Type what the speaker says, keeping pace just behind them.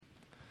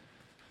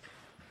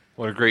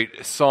What a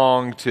great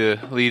song to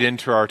lead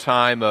into our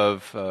time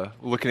of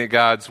looking at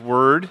God's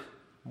Word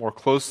more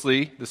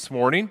closely this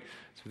morning.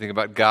 As we think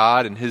about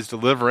God and His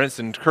deliverance,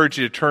 and encourage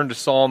you to turn to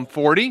Psalm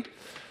 40.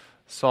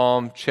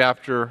 Psalm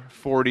chapter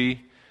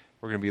 40.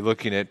 We're going to be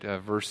looking at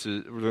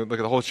verses. We're going to look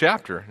at the whole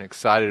chapter, and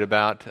excited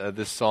about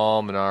this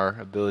psalm and our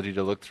ability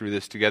to look through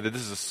this together.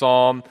 This is a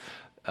psalm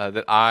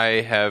that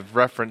I have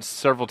referenced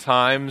several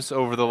times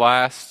over the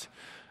last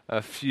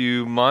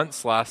few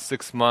months, last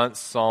 6 months.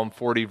 Psalm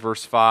 40,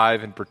 verse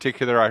 5 in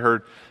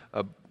particular.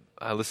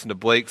 I listened to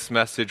Blake's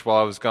message while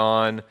I was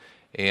gone,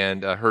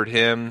 and I heard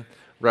him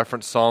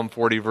reference Psalm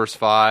 40, verse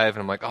 5,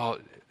 and I'm like, oh,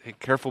 hey,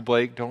 careful,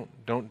 Blake,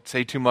 don't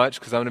say too much,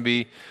 because I'm going to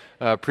be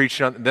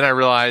preaching on. Then I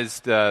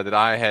realized that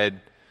I had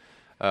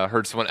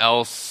heard someone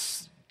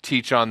else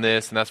teach on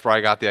this, and that's where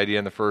I got the idea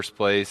in the first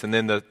place. And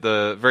then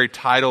the very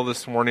title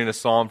this morning, a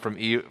psalm for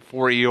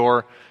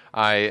Eeyore,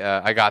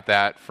 I got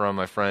that from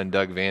my friend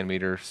Doug Van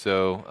Meter.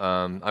 So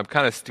I'm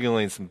kind of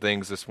stealing some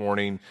things this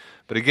morning.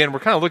 But again, we're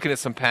kind of looking at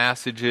some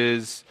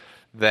passages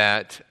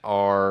that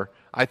are,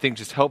 I think,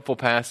 just helpful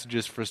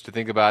passages for us to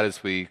think about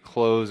as we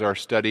close our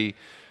study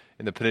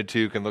in the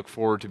Pentateuch and look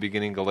forward to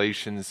beginning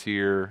Galatians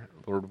here,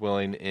 Lord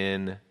willing,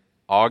 in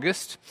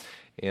August.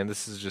 And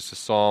this is just a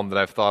psalm that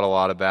I've thought a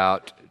lot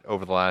about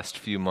over the last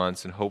few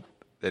months, and hope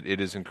that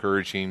it is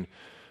encouraging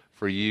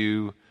for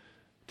you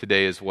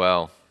today as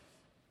well.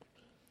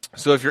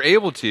 So if you're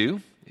able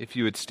to, if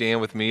you would stand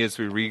with me as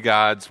we read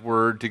God's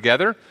Word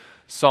together.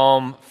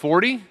 Psalm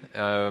 40,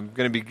 I'm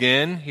going to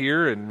begin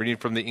here and reading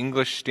from the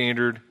English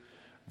Standard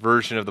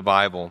Version of the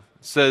Bible.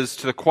 It says,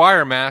 "To the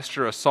choir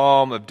master, a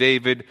psalm of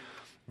David,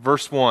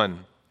 verse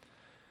 1.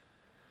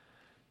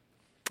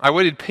 I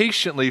waited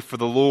patiently for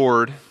the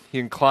Lord. He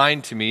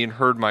inclined to me and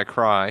heard my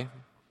cry.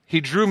 He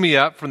drew me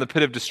up from the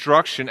pit of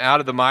destruction, out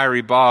of the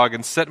miry bog,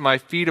 and set my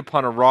feet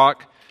upon a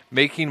rock,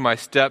 making my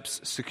steps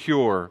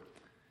secure.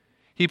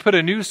 He put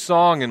a new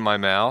song in my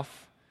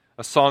mouth,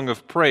 a song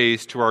of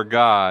praise to our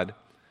God.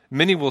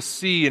 Many will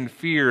see and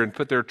fear and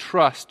put their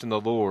trust in the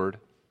Lord.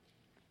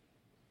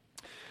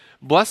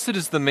 Blessed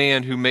is the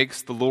man who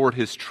makes the Lord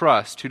his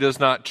trust, who does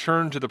not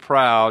turn to the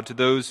proud, to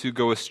those who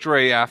go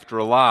astray after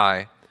a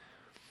lie.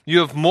 You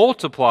have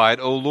multiplied,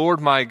 O Lord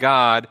my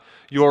God,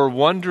 your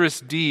wondrous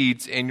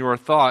deeds and your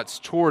thoughts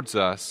towards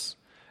us.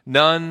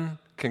 None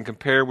can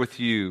compare with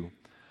you.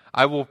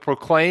 I will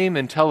proclaim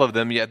and tell of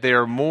them, yet they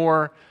are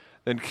more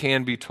than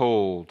can be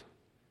told.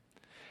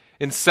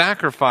 In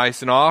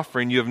sacrifice and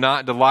offering you have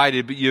not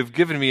delighted, but you have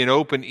given me an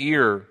open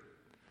ear.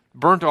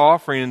 Burnt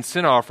offering and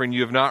sin offering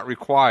you have not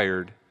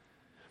required.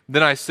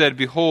 Then I said,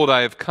 Behold,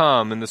 I have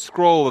come. In the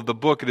scroll of the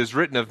book it is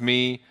written of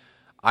me,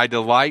 I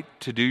delight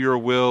to do your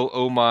will,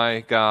 O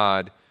my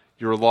God.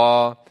 Your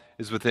law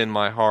is within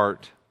my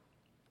heart.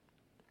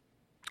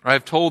 I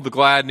have told the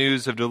glad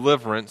news of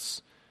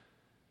deliverance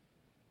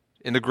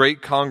in the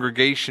great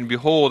congregation.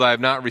 Behold, I have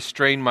not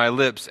restrained my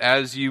lips.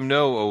 As you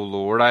know, O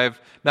Lord, I have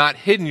not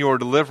hidden your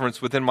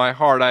deliverance within my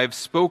heart. I have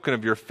spoken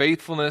of your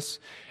faithfulness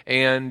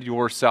and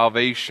your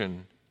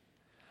salvation.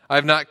 I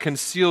have not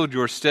concealed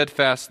your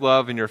steadfast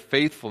love and your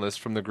faithfulness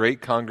from the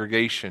great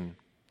congregation.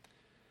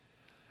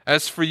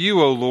 As for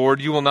you, O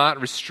Lord, you will not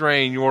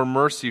restrain your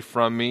mercy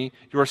from me.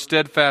 Your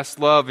steadfast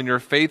love and your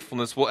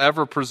faithfulness will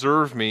ever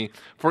preserve me.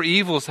 For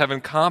evils have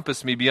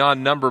encompassed me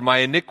beyond number. My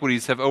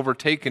iniquities have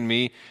overtaken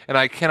me, and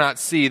I cannot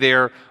see. They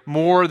are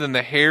more than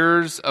the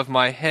hairs of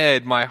my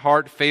head. My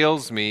heart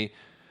fails me.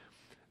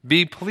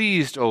 Be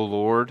pleased, O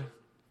Lord,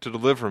 to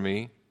deliver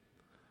me.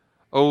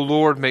 O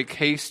Lord, make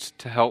haste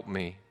to help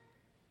me.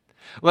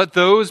 Let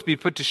those be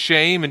put to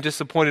shame and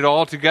disappointed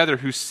altogether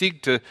who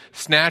seek to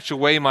snatch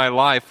away my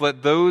life.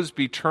 Let those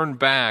be turned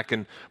back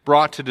and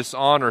brought to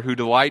dishonor who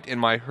delight in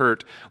my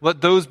hurt.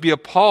 Let those be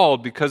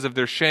appalled because of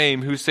their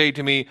shame who say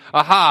to me,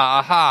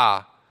 Aha,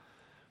 aha.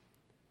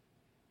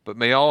 But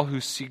may all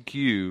who seek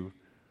you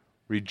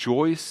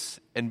rejoice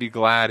and be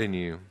glad in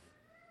you.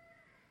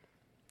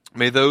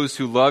 May those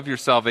who love your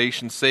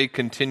salvation say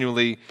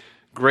continually,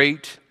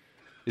 Great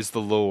is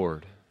the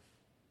Lord.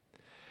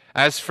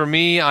 As for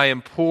me, I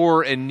am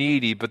poor and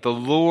needy, but the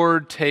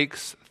Lord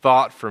takes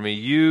thought for me.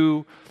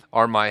 You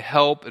are my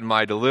help and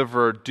my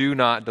deliverer. Do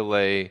not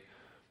delay,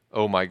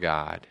 O my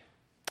God."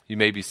 You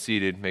may be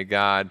seated. May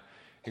God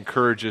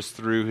encourage us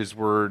through His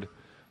Word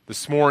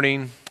this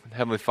morning.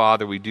 Heavenly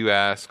Father, we do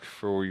ask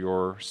for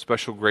your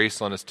special grace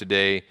on us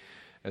today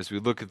as we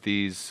look at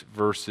these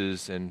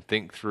verses and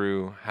think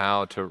through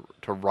how to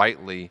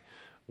rightly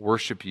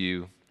worship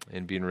you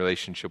and be in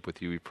relationship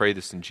with you. We pray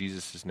this in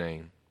Jesus'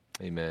 name.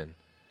 Amen.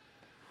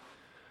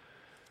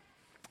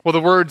 Well, the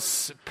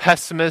words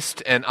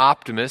pessimist and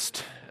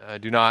optimist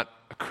do not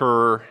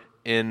occur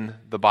in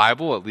the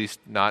Bible, at least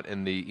not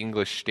in the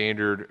English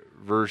Standard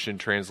Version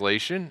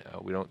translation.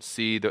 We don't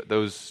see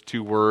those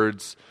two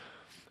words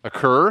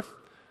occur,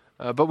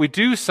 but we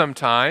do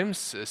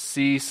sometimes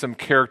see some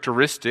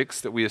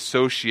characteristics that we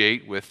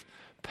associate with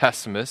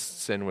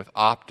pessimists and with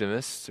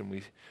optimists, and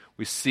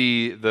we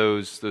see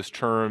those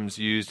terms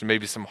used, and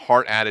maybe some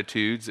heart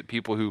attitudes that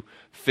people who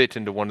fit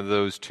into one of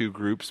those two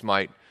groups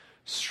might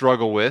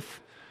struggle with.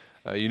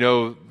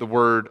 The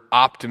word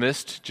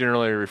optimist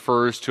generally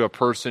refers to a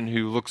person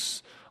who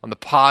looks on the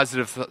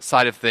positive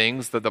side of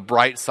things, the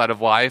bright side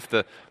of life.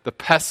 The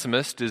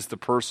pessimist is the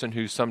person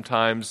who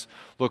sometimes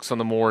looks on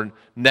the more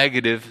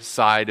negative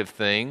side of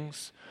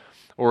things.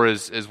 Or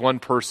as one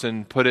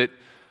person put it,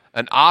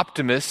 an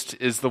optimist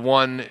is the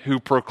one who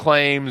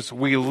proclaims,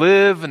 "We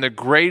live in the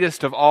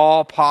greatest of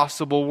all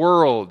possible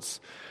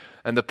worlds."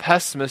 And the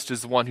pessimist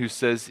is the one who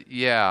says,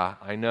 "Yeah,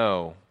 I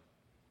know."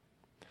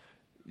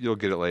 You'll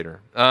get it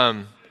later.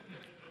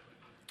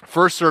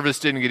 First service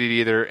didn't get it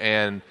either,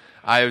 and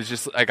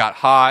I got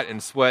hot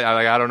and sweat.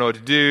 I don't know what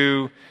to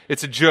do.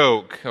 It's a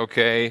joke,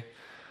 okay?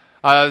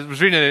 I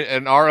was reading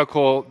an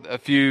article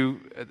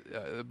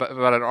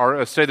about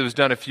a study that was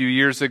done a few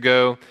years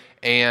ago,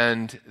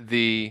 and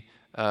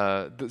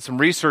some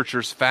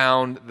researchers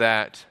found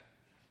that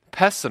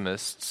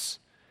pessimists,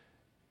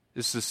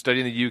 this is a study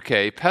in the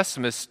UK,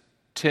 pessimists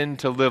tend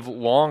to live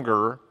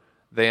longer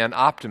than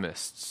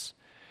optimists.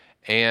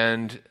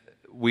 And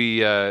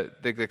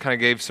they kind of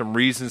gave some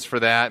reasons for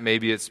that.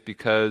 Maybe it's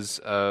because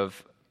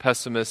of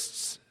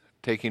pessimists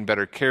taking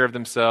better care of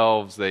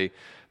themselves. They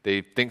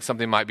think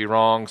something might be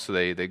wrong, so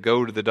they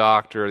go to the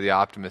doctor. The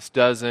optimist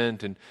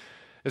doesn't. And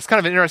it's kind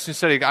of an interesting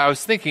study. I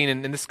was thinking,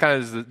 and this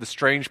kind of is the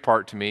strange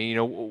part to me,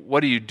 what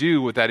do you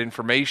do with that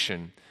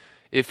information?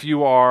 If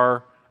you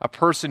are a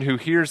person who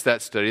hears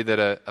that study, that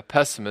a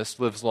pessimist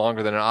lives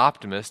longer than an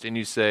optimist, and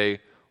you say,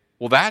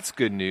 well, that's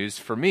good news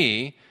for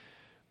me,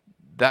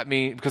 that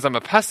means, because I'm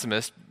a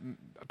pessimist,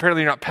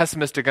 apparently you're not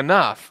pessimistic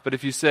enough. But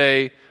if you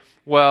say,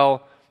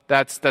 well,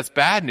 that's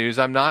bad news,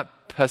 I'm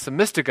not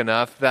pessimistic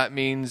enough, that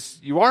means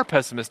you are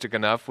pessimistic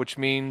enough, which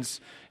means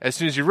as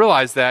soon as you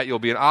realize that, you'll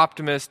be an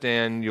optimist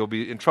and you'll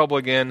be in trouble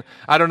again.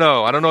 I don't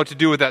know what to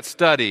do with that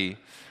study.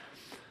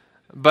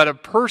 But a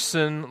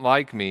person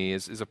like me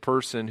is a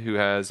person who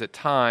has at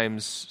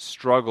times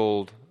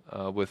struggled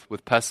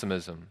with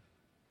pessimism.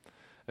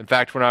 In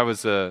fact, when I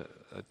was a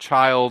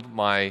child,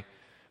 my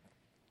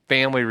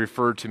family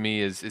referred to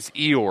me as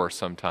Eeyore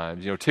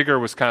sometimes.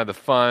 Tigger was kind of the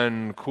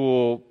fun,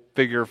 cool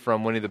figure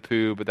from Winnie the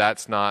Pooh, but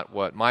that's not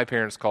what my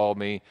parents called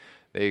me.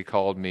 They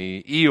called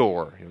me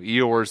Eeyore.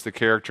 Eeyore is the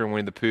character in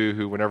Winnie the Pooh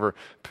who, whenever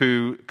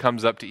Pooh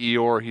comes up to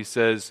Eeyore, he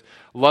says,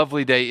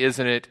 "Lovely day,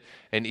 isn't it?"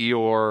 And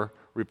Eeyore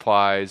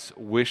replies,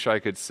 "Wish I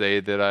could say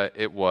that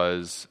it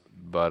was,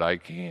 but I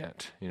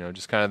can't."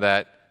 Just kind of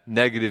that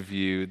negative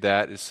view.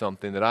 That is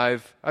something that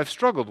I've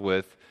struggled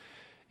with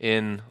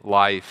in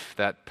life,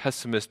 that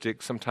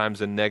pessimistic,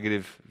 sometimes a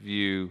negative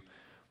view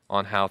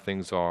on how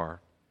things are.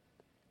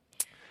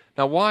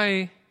 Now,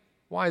 why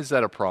is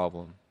that a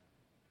problem?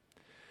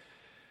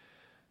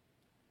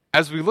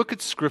 As we look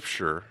at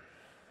Scripture,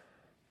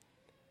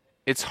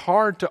 it's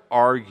hard to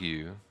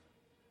argue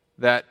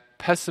that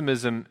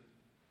pessimism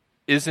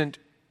isn't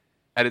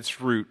at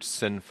its root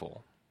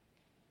sinful.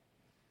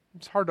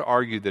 It's hard to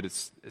argue that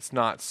it's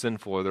not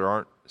sinful, or there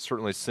aren't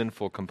certainly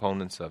sinful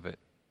components of it.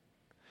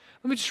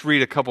 Let me just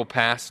read a couple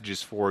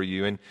passages for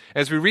you. And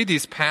as we read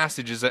these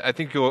passages, I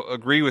think you'll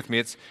agree with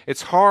me.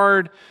 It's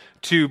hard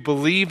to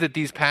believe that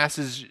these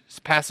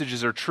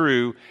passages are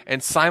true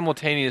and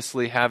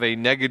simultaneously have a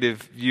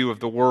negative view of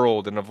the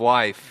world and of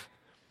life.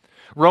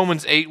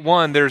 Romans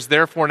 8:1, "There's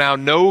therefore now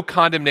no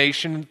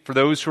condemnation for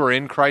those who are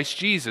in Christ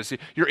Jesus."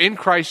 You're in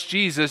Christ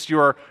Jesus, you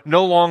are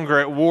no longer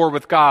at war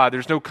with God.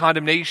 There's no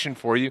condemnation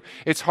for you.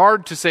 It's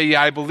hard to say,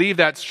 yeah, I believe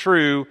that's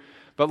true,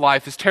 but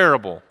life is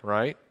terrible,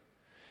 right?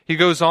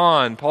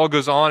 Paul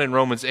goes on in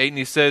Romans 8, and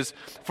he says,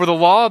 "For the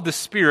law of the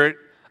Spirit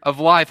of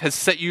life has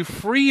set you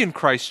free in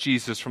Christ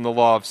Jesus from the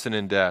law of sin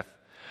and death.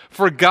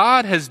 For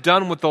God has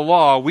done what the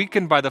law,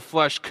 weakened by the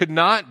flesh, could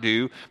not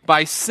do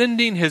by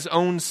sending his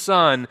own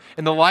Son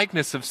in the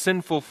likeness of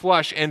sinful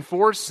flesh, and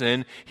for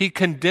sin he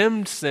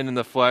condemned sin in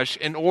the flesh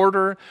in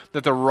order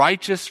that the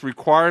righteous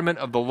requirement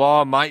of the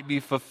law might be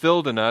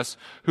fulfilled in us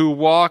who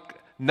walk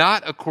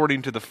not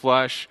according to the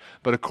flesh,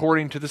 but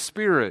according to the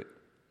Spirit."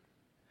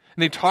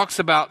 And he talks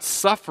about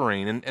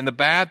suffering and the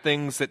bad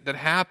things that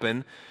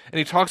happen. And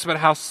he talks about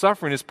how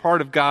suffering is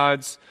part of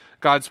God's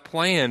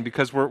plan,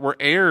 because we're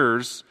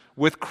heirs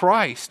with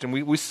Christ, and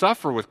we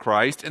suffer with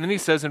Christ. And then he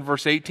says in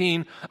verse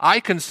 18,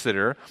 "I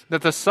consider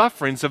that the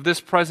sufferings of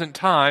this present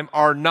time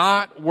are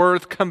not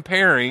worth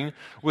comparing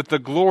with the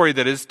glory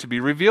that is to be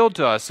revealed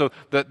to us." So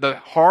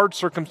the hard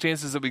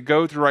circumstances that we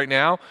go through right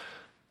now,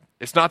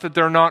 it's not that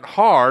they're not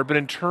hard, but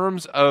in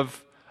terms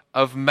of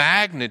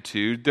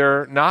magnitude,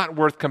 they're not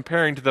worth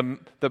comparing to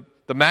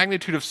the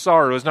magnitude of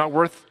sorrow is not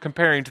worth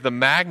comparing to the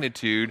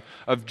magnitude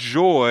of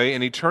joy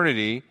in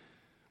eternity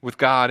with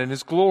God and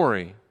his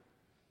glory.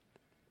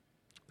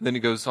 Then he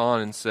goes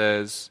on and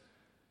says,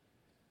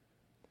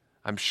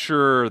 "I'm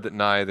sure that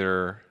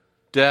neither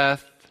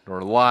death,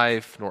 nor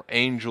life, nor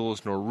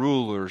angels, nor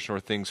rulers,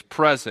 nor things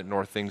present,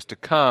 nor things to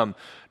come,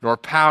 nor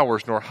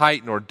powers, nor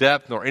height, nor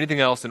depth, nor anything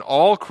else in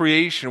all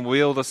creation will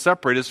be able to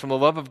separate us from the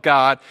love of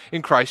God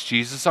in Christ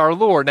Jesus our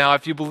Lord." Now,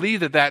 if you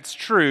believe that that's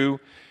true,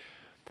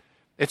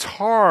 it's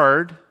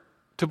hard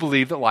to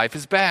believe that life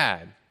is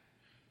bad.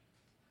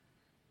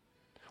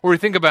 Or we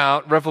think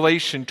about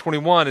Revelation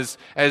 21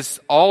 as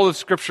all of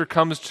Scripture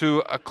comes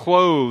to a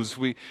close.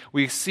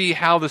 We see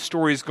how the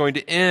story is going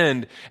to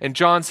end. And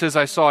John says,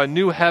 I saw a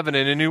new heaven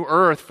and a new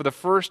earth, for the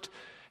first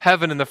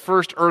heaven and the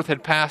first earth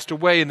had passed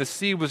away, and the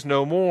sea was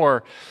no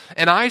more.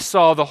 And I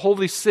saw the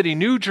holy city,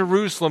 New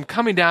Jerusalem,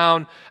 coming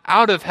down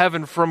out of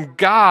heaven from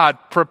God,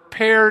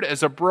 prepared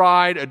as a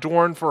bride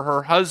adorned for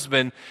her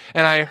husband.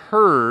 And I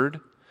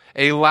heard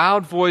a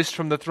loud voice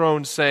from the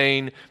throne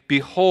saying,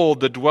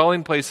 Behold, the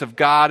dwelling place of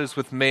God is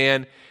with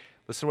man.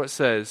 Listen to what it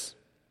says.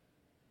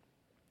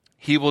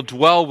 He will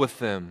dwell with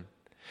them,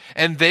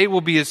 and they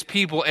will be his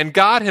people, and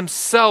God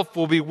himself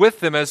will be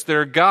with them as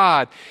their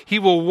God. He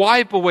will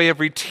wipe away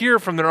every tear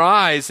from their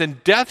eyes,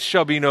 and death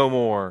shall be no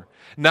more.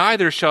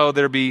 Neither shall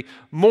there be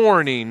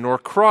mourning, nor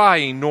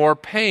crying, nor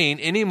pain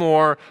any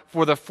more,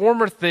 for the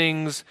former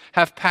things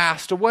have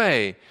passed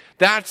away.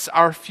 That's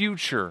our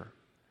future.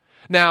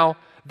 Now,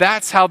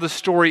 that's how the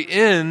story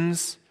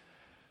ends.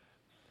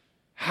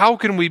 How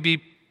can we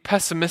be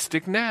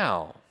pessimistic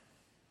now?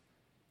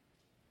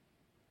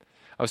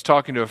 I was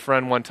talking to a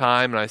friend one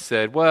time, and I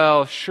said,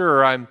 well,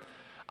 sure, I'm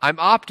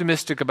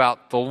optimistic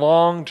about the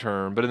long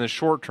term, but in the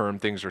short term,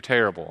 things are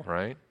terrible,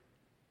 right?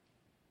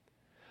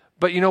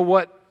 But you know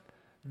what?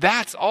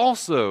 That's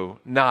also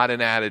not an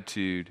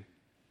attitude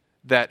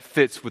that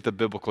fits with the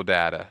biblical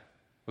data,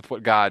 with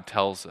what God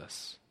tells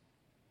us.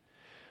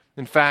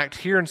 In fact,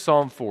 here in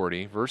Psalm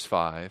 40, verse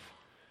 5,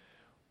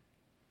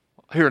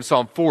 here in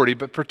Psalm 40,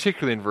 but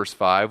particularly in verse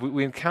 5,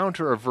 we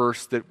encounter a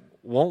verse that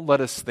won't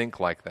let us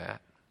think like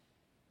that.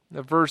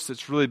 A verse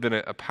that's really been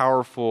a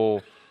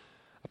powerful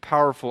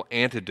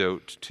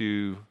antidote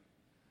to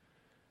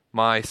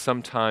my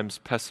sometimes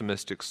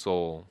pessimistic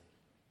soul.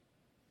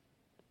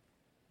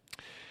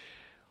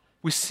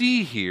 We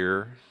see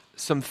here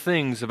some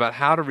things about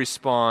how to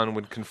respond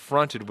when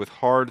confronted with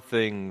hard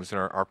things in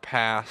our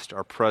past,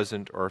 our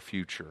present, or our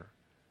future.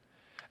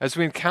 As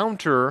we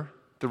encounter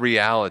the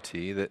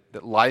reality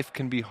that life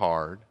can be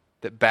hard,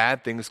 that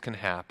bad things can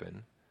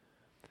happen,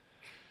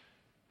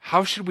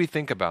 how should we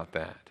think about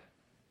that?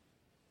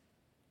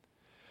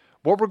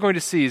 What we're going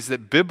to see is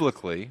that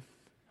biblically,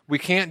 we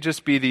can't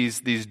just be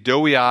these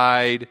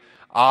doughy-eyed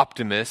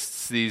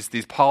optimists, these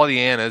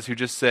Pollyannas who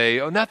just say,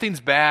 oh, nothing's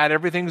bad,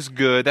 everything's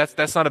good.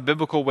 That's not a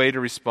biblical way to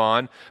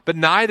respond. But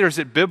neither is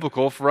it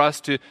biblical for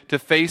us to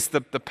face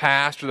the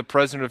past or the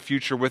present or the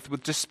future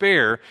with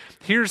despair.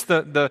 Here's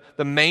the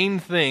main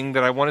thing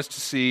that I want us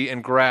to see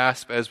and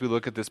grasp as we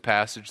look at this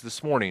passage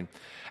this morning.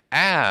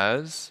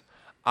 As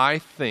I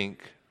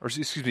think,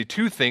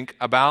 to think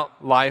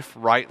about life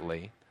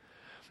rightly,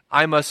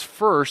 I must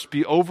first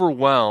be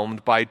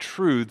overwhelmed by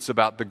truths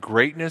about the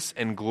greatness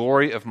and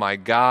glory of my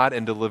God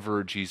and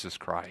deliverer, Jesus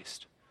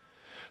Christ.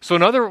 So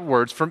in other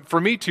words,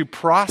 for me to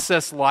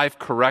process life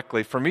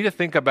correctly, for me to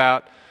think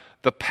about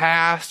the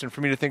past and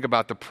for me to think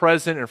about the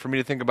present and for me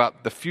to think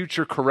about the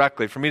future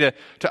correctly, for me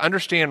to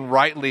understand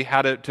rightly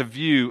how to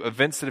view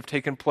events that have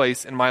taken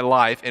place in my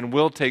life and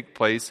will take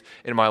place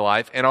in my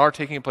life and are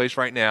taking place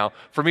right now,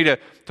 for me to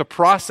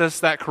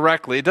process that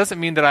correctly, it doesn't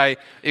mean that I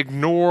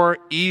ignore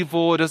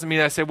evil. It doesn't mean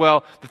I say,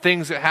 well, the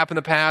things that happened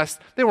in the past,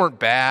 they weren't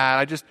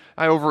bad.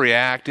 I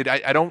overreacted.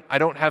 I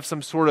don't have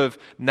some sort of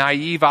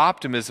naive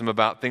optimism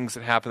about things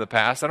that happened in the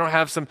past. I don't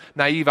have some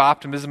naive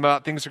optimism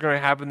about things that are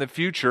going to happen in the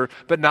future,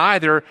 but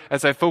neither,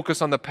 as I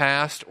focus on the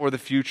past or the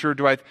future,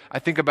 do I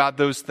think about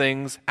those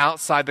things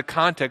outside the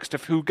context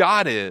of who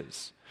God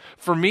is.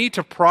 For me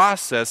to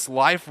process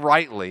life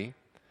rightly,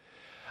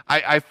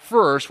 I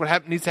first,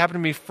 what needs to happen to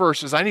me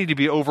first is I need to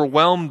be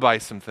overwhelmed by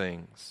some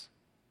things.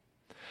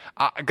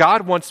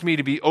 God wants me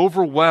to be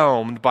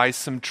overwhelmed by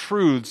some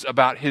truths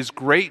about His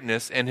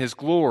greatness and His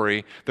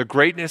glory, the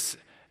greatness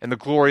and the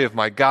glory of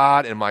my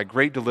God and my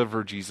great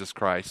deliverer, Jesus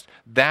Christ.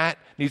 That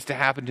needs to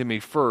happen to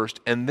me first,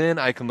 and then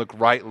I can look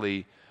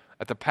rightly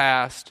at the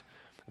past,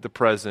 at the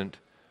present,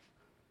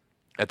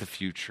 at the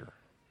future.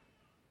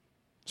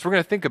 So we're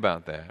going to think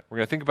about that. We're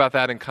going to think about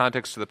that in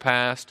context of the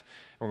past.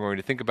 We're going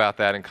to think about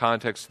that in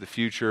context of the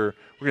future.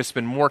 We're going to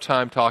spend more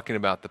time talking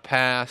about the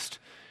past,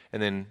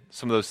 and then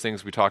some of those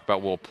things we talk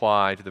about will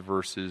apply to the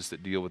verses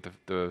that deal with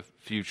the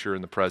future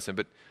and the present.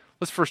 But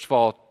let's first of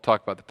all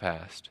talk about the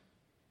past.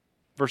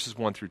 Verses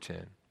 1 through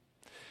 10.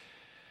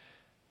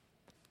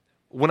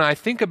 When I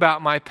think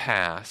about my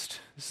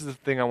past, this is the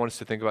thing I want us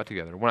to think about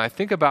together. When I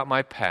think about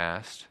my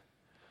past,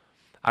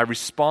 I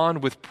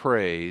respond with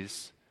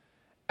praise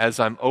as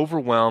I'm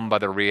overwhelmed by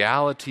the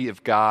reality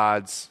of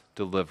God's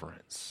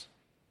deliverance.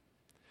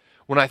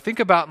 When I think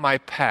about my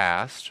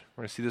past,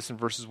 we're going to see this in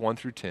verses 1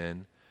 through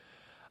 10,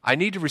 I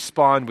need to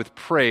respond with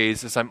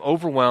praise as I'm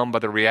overwhelmed by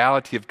the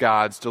reality of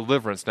God's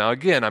deliverance. Now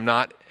again, I'm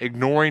not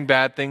ignoring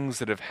bad things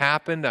that have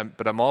happened,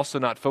 but I'm also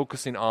not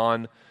focusing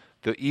on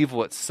the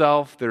evil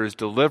itself. There is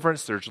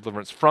deliverance. There's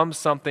deliverance from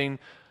something,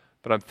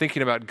 but I'm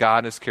thinking about God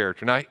and His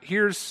character. Now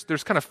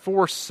there's kind of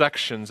 4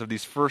 sections of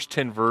these first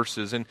 10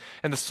 verses, and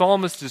the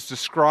psalmist is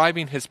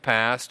describing his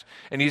past,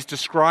 and he's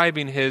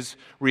describing his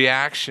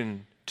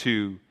reaction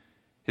to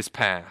his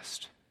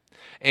past.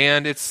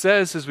 And it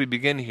says as we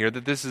begin here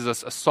that this is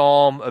a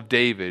psalm of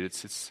David.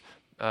 It's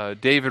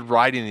David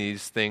writing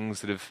these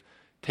things that have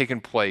taken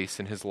place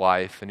in his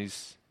life, and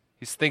he's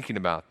thinking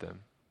about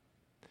them.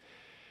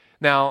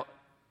 Now,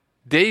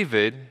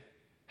 David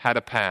had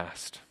a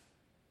past.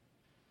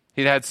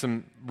 He'd had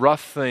some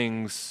rough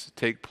things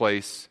take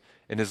place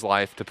in his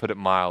life, to put it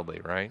mildly,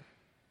 right?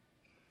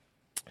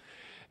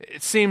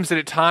 It seems that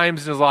at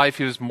times in his life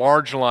he was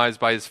marginalized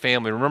by his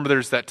family. Remember,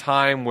 there's that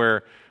time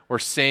where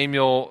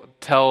Samuel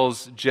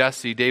tells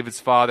Jesse, David's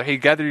father, hey,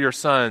 gather your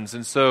sons.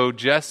 And so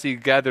Jesse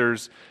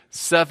gathers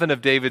 7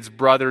 of David's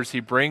brothers. He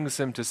brings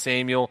them to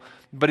Samuel,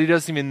 but he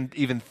doesn't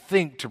even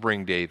think to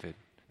bring David.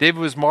 David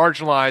was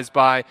marginalized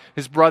by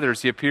his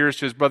brothers. He appears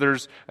to his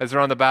brothers as they're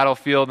on the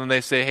battlefield, and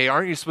they say, hey,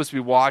 aren't you supposed to be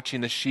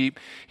watching the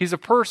sheep? He's a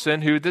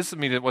person who, this doesn't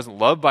mean it wasn't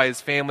loved by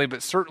his family,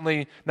 but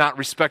certainly not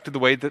respected the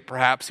way that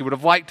perhaps he would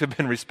have liked to have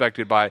been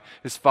respected by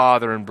his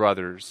father and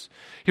brothers.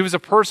 He was a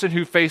person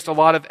who faced a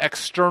lot of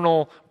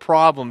external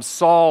problems.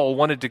 Saul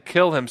wanted to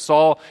kill him.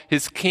 Saul,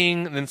 his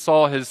king, and then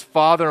Saul, his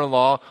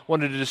father-in-law,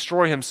 wanted to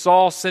destroy him.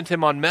 Saul sent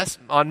him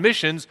on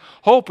missions,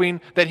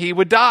 hoping that he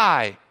would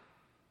die.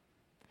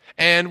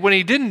 And when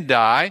he didn't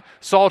die,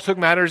 Saul took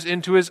matters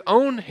into his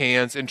own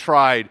hands and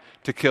tried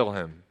to kill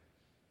him.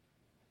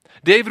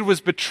 David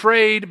was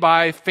betrayed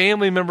by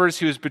family members.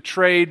 He was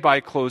betrayed by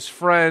close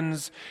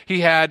friends.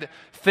 He had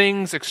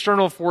things,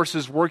 external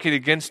forces working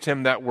against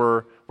him that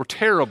were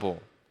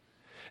terrible.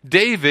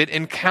 David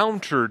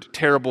encountered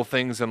terrible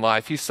things in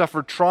life. He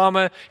suffered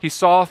trauma. He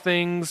saw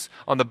things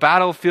on the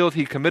battlefield.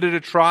 He committed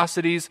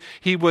atrocities.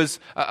 He was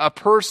a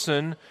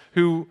person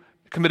who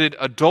committed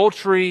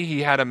adultery.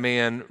 He had a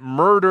man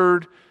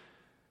murdered.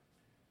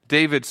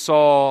 David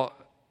saw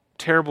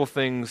terrible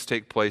things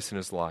take place in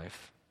his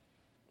life.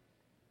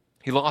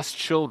 He lost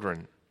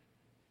children.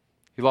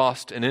 He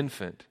lost an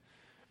infant.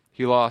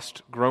 He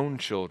lost grown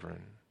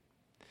children.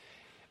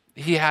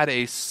 He had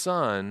a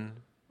son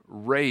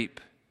rape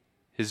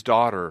his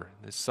daughter,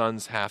 his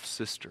son's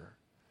half-sister.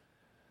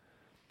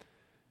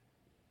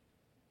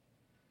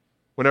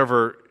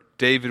 Whenever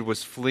David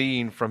was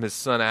fleeing from his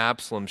son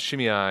Absalom,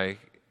 Shimei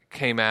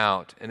came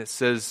out, and it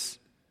says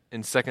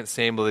in 2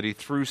 Samuel that he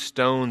threw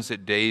stones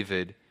at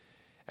David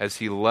as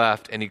he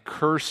left, and he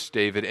cursed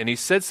David, and he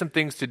said some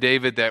things to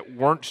David that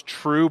weren't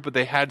true, but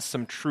they had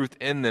some truth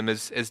in them.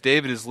 As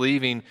David is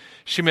leaving,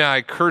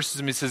 Shimei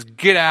curses him. He says,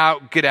 get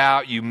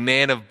out, you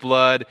man of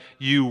blood,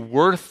 you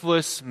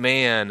worthless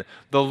man.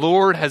 The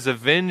Lord has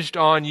avenged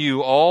on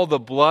you all the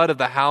blood of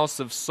the house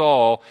of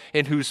Saul,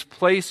 in whose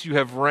place you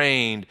have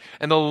reigned.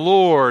 And the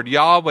Lord,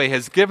 Yahweh,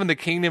 has given the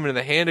kingdom into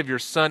the hand of your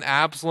son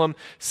Absalom.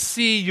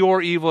 See,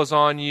 your evil is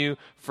on you,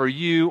 for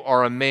you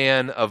are a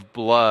man of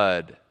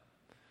blood.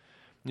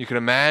 You can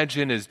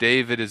imagine as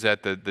David is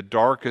at the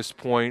darkest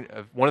point,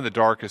 one of the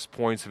darkest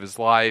points of his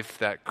life,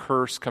 that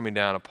curse coming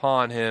down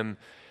upon him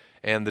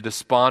and the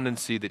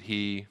despondency that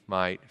he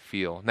might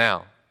feel.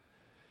 Now,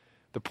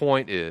 the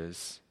point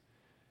is,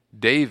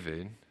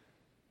 David,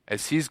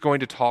 as he's going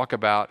to talk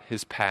about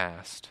his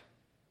past,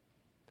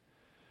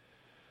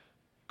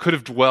 could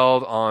have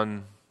dwelled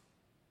on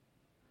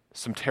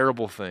some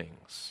terrible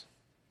things.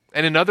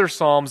 And in other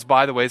Psalms,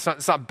 by the way, it's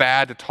not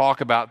bad to talk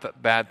about the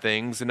bad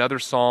things. In other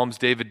Psalms,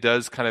 David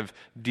does kind of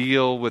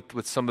deal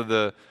with some of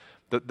the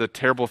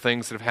terrible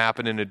things that have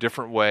happened in a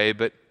different way,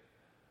 but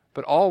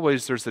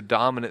always there's a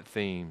dominant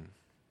theme.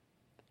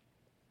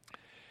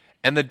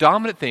 And the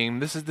dominant theme,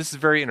 this is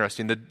very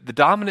interesting, the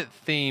dominant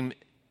theme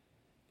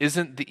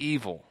isn't the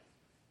evil.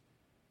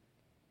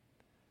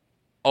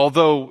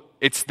 Although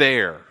it's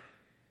there.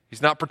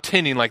 He's not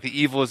pretending like the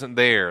evil isn't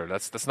there.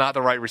 That's not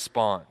the right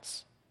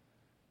response.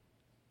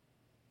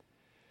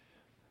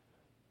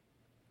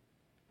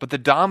 But the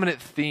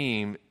dominant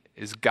theme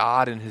is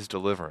God and his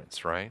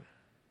deliverance, right?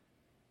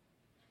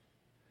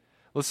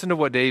 Listen to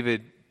what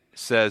David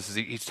says.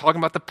 He's talking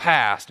about the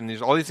past, and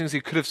there's all these things he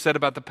could have said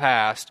about the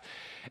past.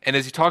 And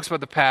as he talks about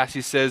the past,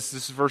 he says,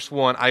 this is verse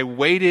 1, I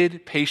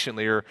waited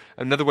patiently, or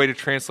another way to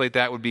translate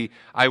that would be,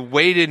 I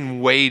waited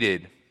and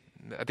waited.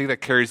 I think that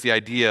carries the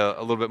idea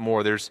a little bit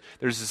more. There's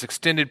this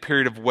extended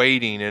period of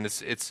waiting, and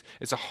it's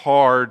a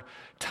hard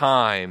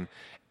time.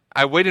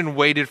 I waited and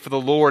waited for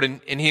the Lord,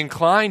 and he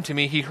inclined to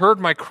me. He heard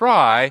my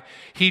cry.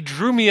 He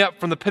drew me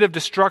up from the pit of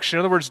destruction. In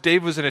other words,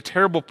 David was in a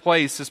terrible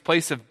place, this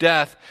place of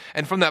death.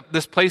 And from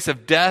this place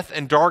of death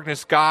and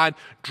darkness, God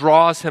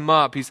draws him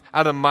up. He's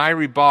out of the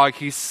miry bog.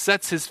 He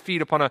sets his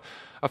feet upon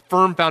a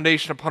firm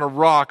foundation, upon a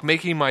rock,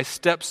 making my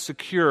steps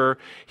secure.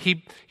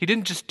 He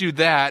didn't just do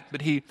that,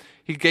 but he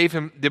gave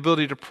him the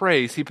ability to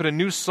praise. He put a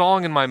new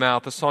song in my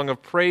mouth, a song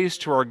of praise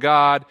to our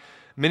God.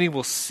 Many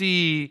will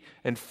see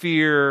and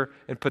fear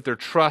and put their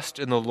trust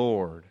in the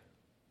Lord.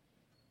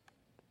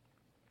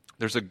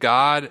 There's a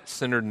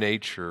God-centered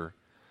nature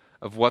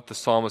of what the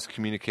psalmist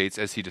communicates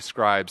as he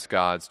describes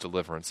God's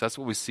deliverance. That's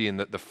what we see in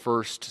the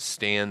first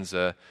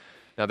stanza.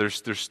 Now there's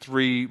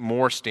 3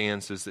 more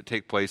stanzas that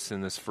take place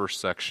in this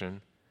first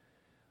section.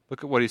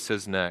 Look at what he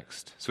says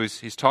next. So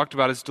he's talked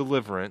about his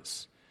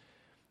deliverance,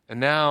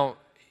 and now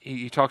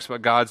he talks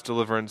about God's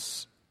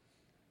deliverance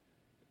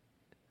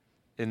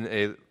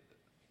in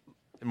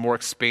more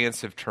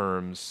expansive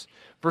terms.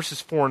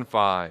 Verses 4 and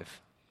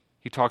 5,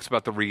 he talks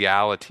about the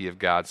reality of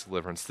God's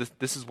deliverance.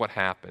 This is what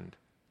happened.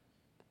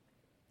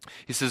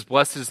 He says,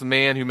 "Blessed is the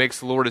man who makes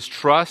the Lord his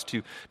trust,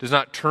 who does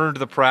not turn to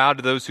the proud,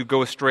 to those who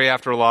go astray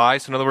after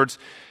lies." In other words,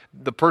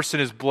 the person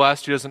is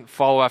blessed who doesn't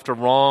follow after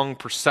wrong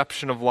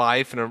perception of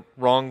life and a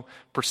wrong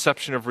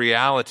perception of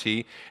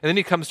reality. And then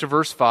he comes to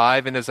verse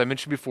 5, and as I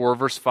mentioned before,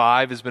 verse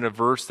 5 has been a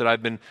verse that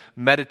I've been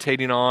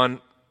meditating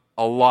on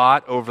a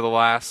lot over the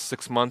last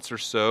 6 months or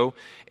so,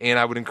 and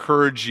I would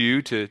encourage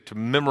you to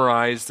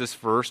memorize this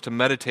verse, to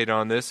meditate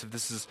on this, if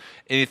this is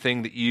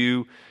anything that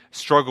you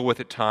struggle with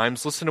at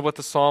times. Listen to what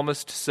the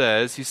psalmist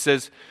says. He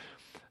says,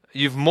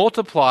 "You've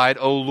multiplied,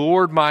 O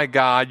Lord my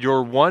God,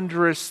 your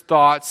wondrous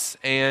thoughts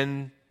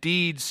and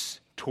deeds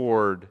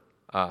toward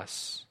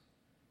us."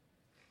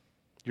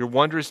 Your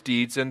wondrous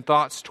deeds and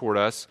thoughts toward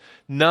us,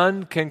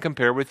 none can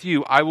compare with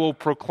you. I will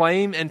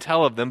proclaim and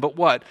tell of them, but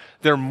what?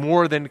 They're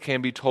more than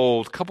can be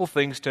told. Couple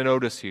things to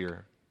notice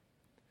here.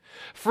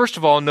 First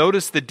of all,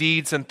 notice the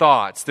deeds and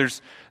thoughts.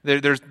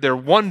 They're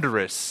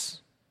wondrous.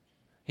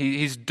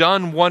 He's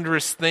done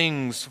wondrous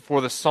things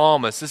for the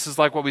psalmist. This is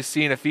like what we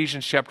see in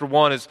Ephesians chapter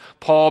 1 as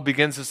Paul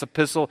begins this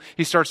epistle.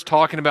 He starts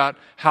talking about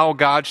how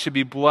God should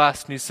be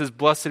blessed. And he says,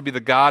 "Blessed be the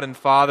God and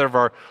Father of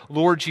our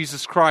Lord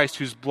Jesus Christ,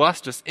 who's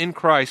blessed us in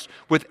Christ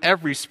with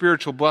every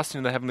spiritual blessing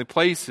in the heavenly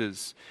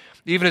places.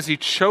 Even as he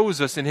chose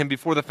us in him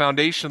before the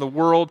foundation of the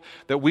world,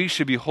 that we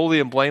should be holy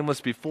and blameless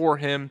before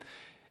him.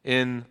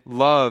 In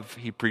love,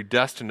 he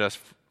predestined us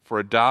for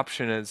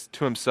adoption as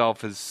to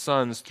himself as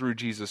sons through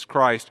Jesus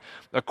Christ,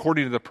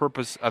 according to the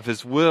purpose of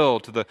his will,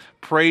 to the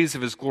praise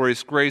of his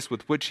glorious grace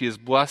with which he has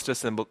blessed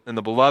us in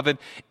the beloved.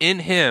 In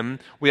him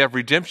we have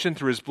redemption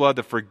through his blood,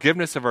 the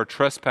forgiveness of our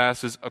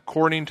trespasses,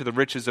 according to the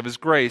riches of his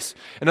grace."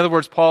 In other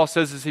words, Paul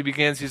says as he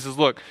begins, he says,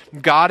 look,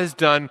 God has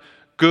done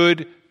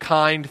good,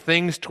 kind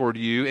things toward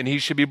you, and he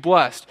should be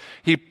blessed.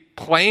 He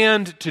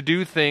planned to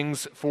do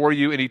things for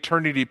you in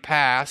eternity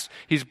past.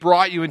 He's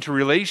brought you into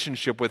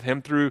relationship with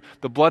him through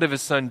the blood of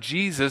his son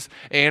Jesus.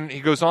 And he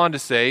goes on to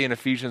say in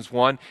Ephesians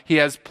 1, he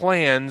has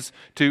plans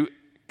to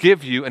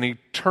give you an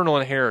eternal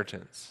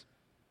inheritance.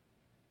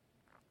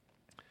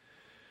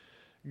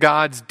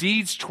 God's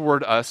deeds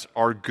toward us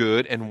are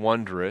good and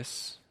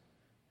wondrous.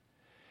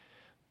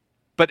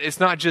 But it's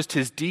not just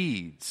his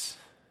deeds.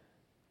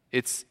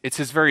 It's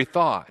his very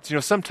thoughts. You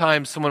know,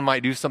 sometimes someone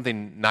might do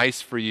something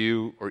nice for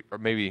you, or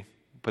maybe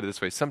put it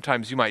this way,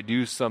 sometimes you might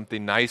do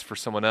something nice for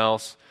someone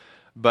else,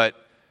 but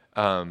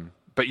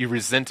you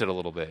resent it a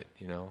little bit,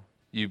 you know.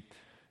 You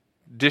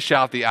dish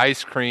out the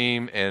ice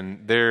cream,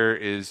 and there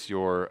is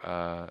your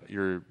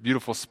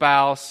beautiful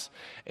spouse,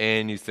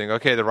 and you think,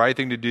 okay, the right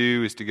thing to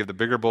do is to give the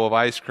bigger bowl of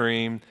ice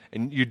cream,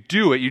 and you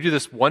do it. You do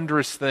this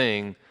wondrous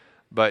thing,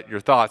 but your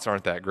thoughts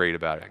aren't that great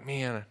about it. Like,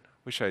 man, I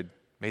wish I'd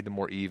made them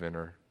more even,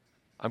 or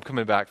I'm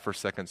coming back for a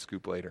second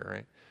scoop later,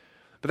 right?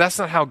 But that's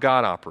not how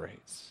God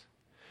operates.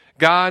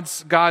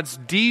 God's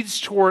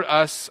deeds toward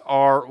us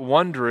are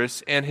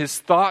wondrous, and his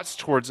thoughts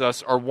towards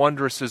us are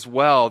wondrous as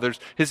well.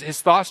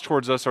 His thoughts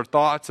towards us are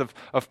thoughts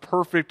of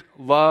perfect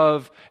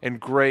love and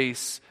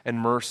grace and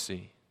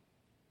mercy.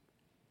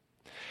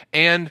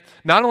 And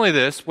not only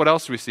this, what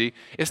else do we see?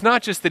 It's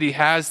not just that he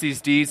has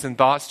these deeds and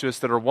thoughts to us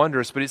that are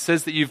wondrous, but it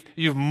says that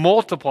you've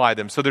multiplied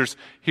them. So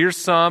here's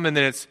some, and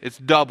then it's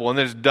double, and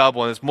then it's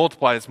double, and it's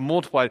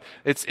multiplied.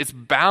 It's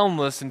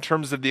boundless in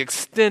terms of the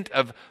extent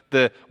of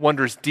the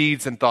wondrous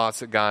deeds and thoughts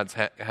that God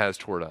has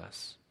toward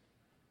us.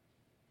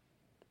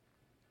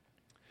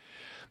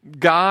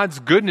 God's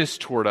goodness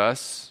toward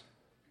us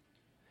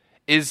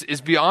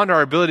is beyond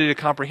our ability to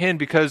comprehend,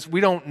 because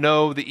we don't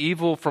know the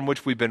evil from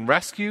which we've been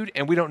rescued,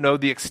 and we don't know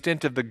the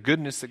extent of the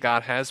goodness that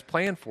God has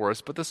planned for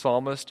us. But the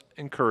psalmist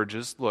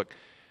encourages, look,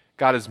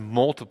 God has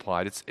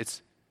multiplied.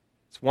 It's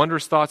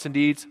wondrous thoughts and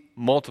deeds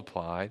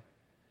multiplied.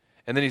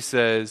 And then he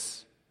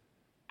says,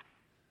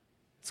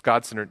 it's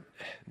God-centered.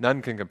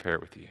 None can compare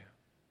with you.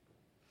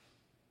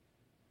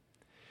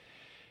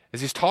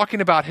 As he's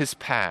talking about his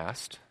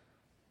past,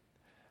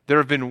 there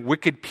have been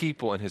wicked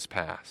people in his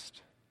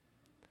past.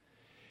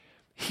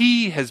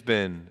 He has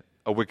been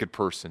a wicked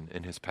person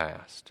in his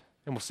past.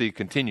 And we'll see he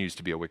continues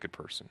to be a wicked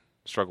person,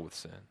 struggle with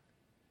sin.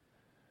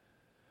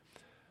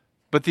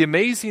 But the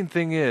amazing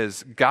thing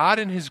is, God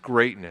in his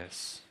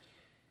greatness,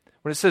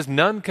 when it says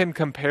none can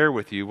compare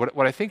with you,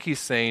 what I think he's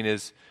saying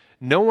is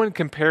no one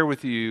can compare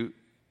with you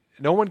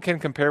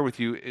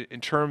in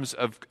terms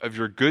of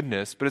your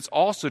goodness, but it's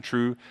also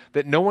true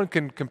that no one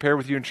can compare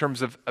with you in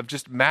terms of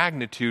just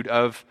magnitude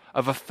of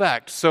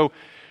effect. So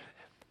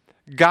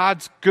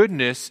God's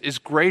goodness is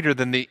greater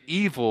than the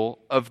evil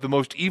of the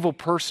most evil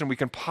person we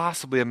can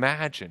possibly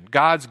imagine.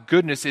 God's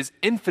goodness is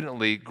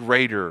infinitely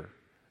greater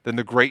than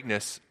the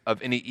greatness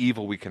of any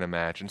evil we can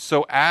imagine.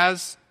 So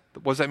what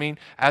does that mean?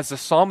 As the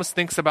psalmist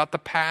thinks about the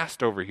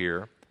past over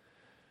here,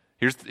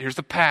 Here's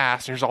the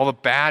past, and here's all the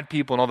bad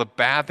people and all the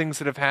bad things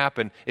that have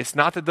happened. It's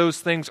not that those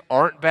things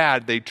aren't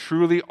bad. They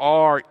truly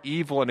are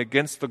evil and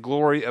against the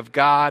glory of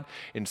God.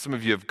 And some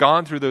of you have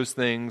gone through those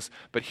things.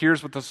 But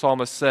here's what the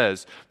psalmist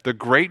says. The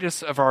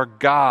greatness of our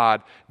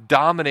God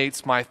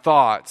dominates my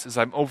thoughts as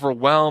I'm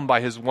overwhelmed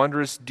by his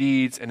wondrous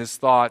deeds and his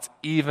thoughts,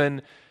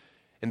 even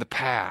in the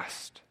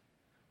past,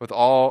 with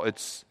all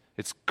its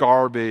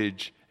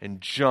garbage and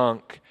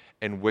junk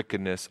and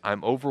wickedness.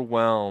 I'm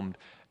overwhelmed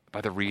by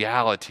the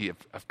reality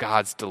of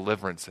God's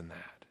deliverance in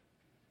that.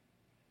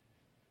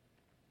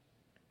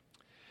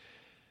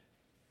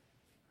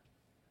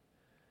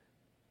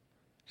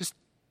 Just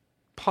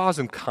pause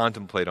and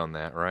contemplate on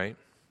that, right?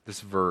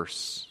 This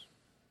verse.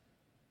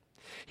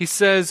 He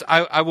says,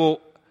 I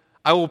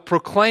will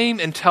proclaim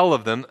and tell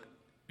of them,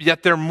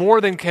 yet they're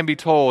more than can be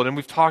told. And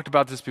we've talked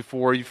about this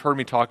before. You've heard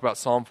me talk about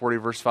Psalm 40,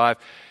 verse 5.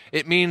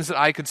 It means that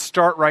I could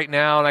start right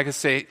now and I could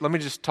say, let me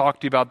just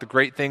talk to you about the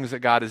great things that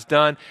God has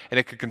done, and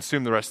it could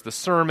consume the rest of the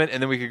sermon, and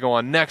then we could go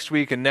on next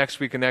week and next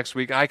week and next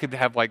week. I could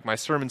have like my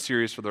sermon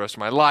series for the rest of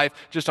my life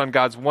just on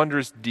God's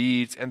wondrous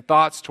deeds and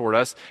thoughts toward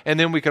us, and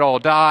then we could all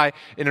die,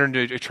 enter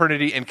into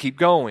eternity, and keep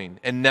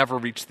going and never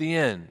reach the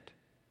end.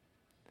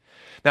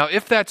 Now,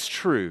 if that's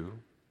true,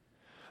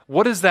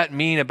 what does that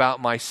mean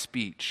about my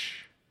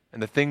speech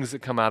and the things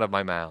that come out of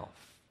my mouth?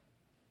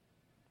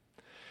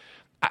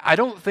 I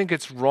don't think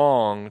it's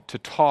wrong to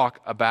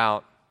talk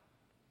about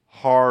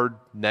hard,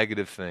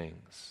 negative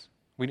things.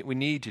 We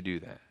need to do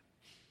that.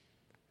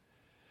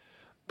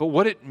 But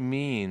what it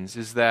means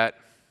is that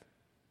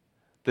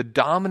the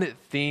dominant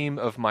theme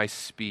of my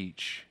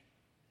speech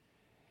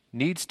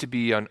needs to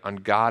be on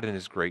God and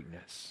his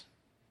greatness.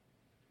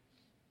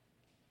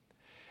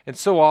 And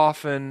so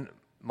often,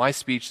 my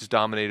speech is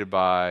dominated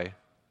by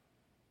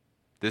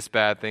this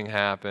bad thing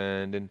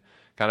happened, and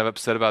kind of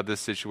upset about this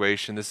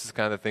situation. This is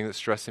kind of the thing that's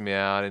stressing me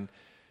out. And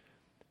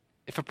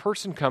if a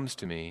person comes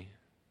to me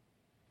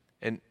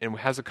and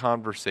has a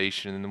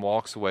conversation and then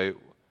walks away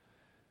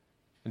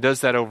and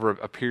does that over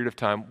a period of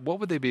time,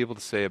 what would they be able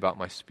to say about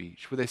my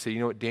speech? Would they say,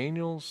 you know what,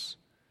 Daniel's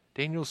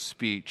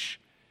speech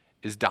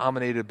is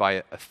dominated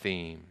by a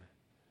theme,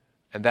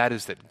 and that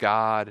is that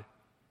God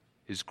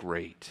is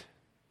great,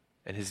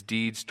 and his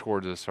deeds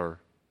toward us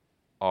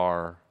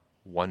are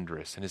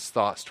wondrous, and his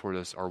thoughts toward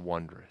us are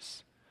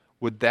wondrous.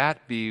 Would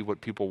that be what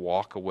people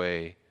walk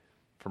away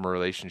from a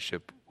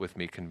relationship with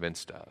me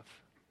convinced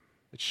of?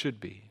 It should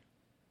be.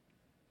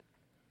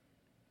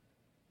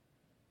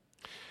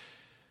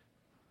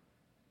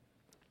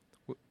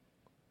 So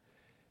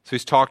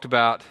he's talked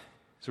about,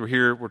 so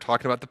we're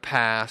talking about the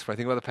past. When I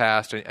think about the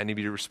past, I need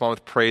you to respond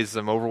with praise.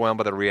 I'm overwhelmed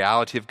by the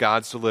reality of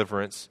God's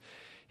deliverance.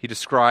 He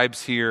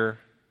describes here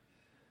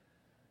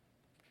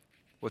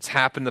what's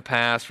happened in the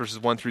past, verses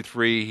 1 through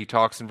 3. He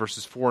talks in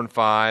verses 4 and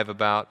 5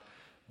 about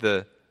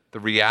the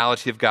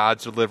reality of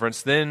God's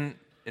deliverance. Then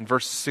in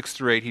verses 6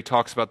 through 8, he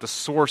talks about the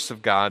source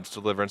of God's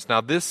deliverance.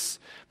 Now this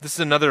is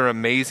another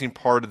amazing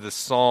part of this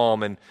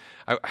psalm, and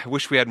I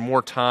wish we had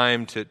more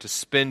time to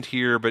spend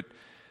here, but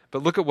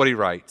look at what he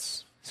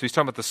writes. So he's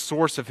talking about the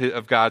source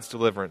of God's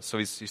deliverance. So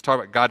he's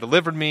talking about God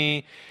delivered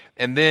me,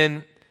 and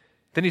then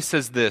he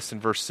says this in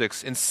verse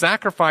 6, in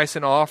sacrifice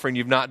and offering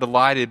you've not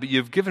delighted, but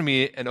you've given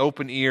me an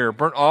open ear.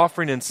 Burnt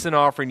offering and sin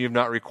offering you've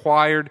not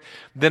required.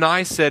 Then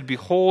I said,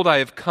 behold, I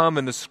have come,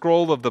 in the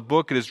scroll of the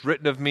book it is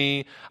written of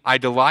me, I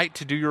delight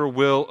to do your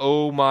will,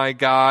 O my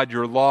God,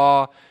 your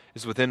law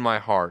is within my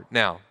heart.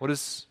 Now, what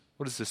is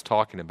this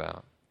talking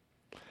about?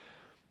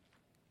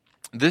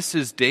 This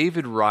is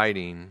David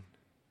writing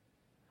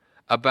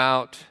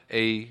about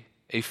a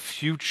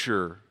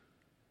future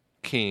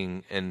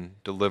king and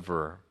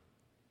deliverer.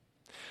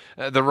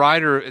 The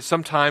writer,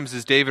 sometimes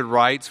as David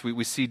writes,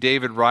 we see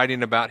David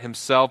writing about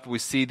himself. We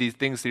see these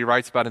things that he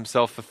writes about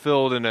himself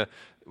fulfilled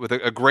with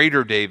a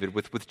greater David,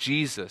 with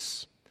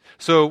Jesus.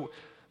 So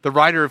the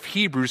writer of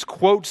Hebrews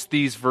quotes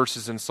these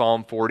verses in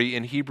Psalm 40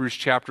 in Hebrews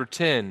chapter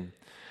 10.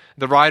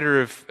 The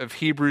writer of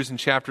Hebrews in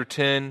chapter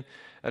 10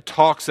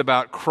 talks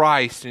about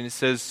Christ, and it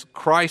says,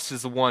 Christ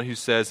is the one who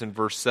says in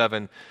verse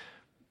 7,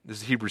 this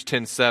is Hebrews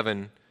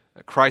 10:7,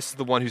 Christ is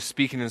the one who's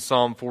speaking in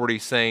Psalm 40,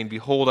 saying,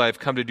 behold, I have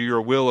come to do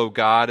your will, O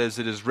God, as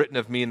it is written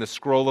of me in the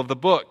scroll of the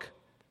book.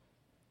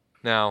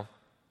 Now,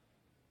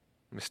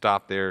 let me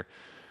stop there.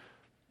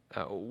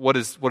 What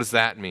does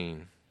that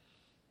mean?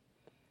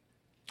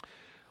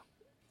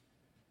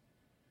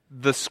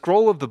 The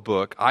scroll of the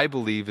book, I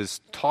believe, is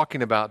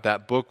talking about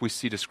that book we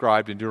see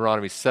described in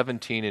Deuteronomy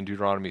 17 and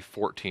Deuteronomy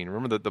 14.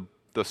 Remember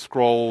the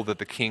scroll that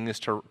the king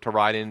is to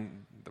write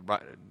in?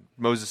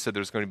 Moses said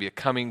there's going to be a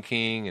coming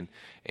king,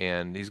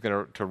 and he's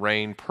going to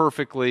reign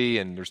perfectly,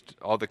 and there's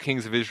all the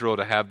kings of Israel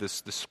to have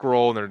this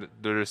scroll, and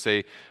they're to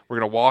say, we're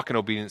going to walk in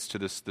obedience to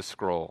this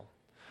scroll.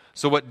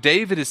 So what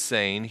David is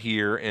saying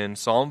here in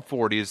Psalm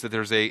 40 is that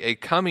there's a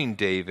coming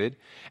David,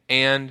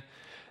 and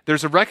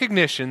there's a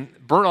recognition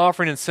burnt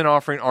offering and sin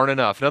offering aren't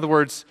enough. In other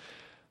words,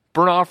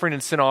 burnt offering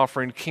and sin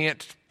offering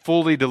can't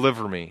fully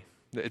deliver me.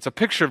 It's a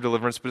picture of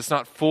deliverance, but it's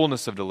not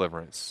fullness of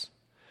deliverance.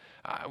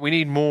 We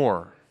need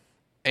more.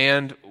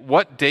 And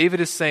what David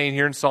is saying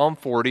here in Psalm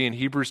 40, and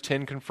Hebrews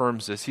 10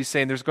 confirms this, he's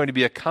saying there's going to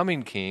be a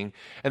coming king,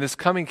 and this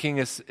coming king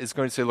is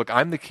going to say, look,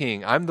 I'm the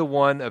king. I'm the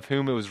one of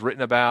whom it was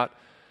written about.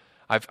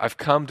 I've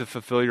come to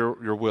fulfill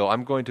your will.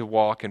 I'm going to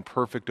walk in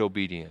perfect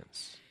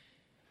obedience.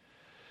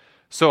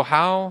 So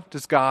how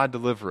does God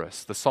deliver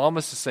us? The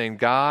psalmist is saying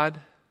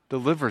God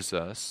delivers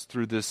us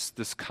through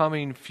this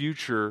coming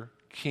future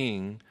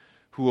king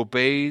who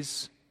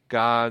obeys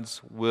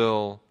God's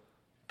will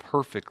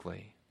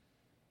perfectly.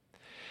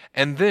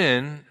 And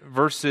then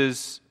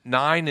verses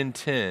 9 and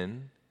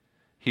 10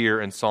 here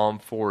in Psalm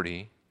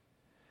 40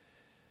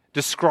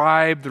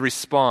 describe the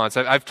response.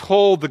 I've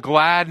told the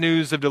glad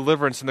news of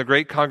deliverance in the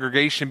great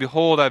congregation.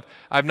 Behold,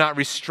 I've not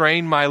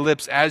restrained my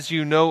lips. As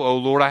you know, O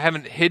Lord, I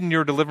haven't hidden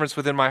your deliverance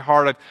within my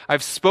heart.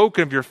 I've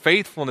spoken of your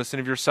faithfulness and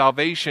of your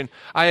salvation.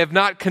 I have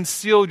not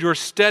concealed your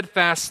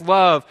steadfast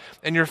love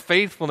and your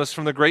faithfulness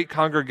from the great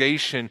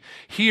congregation.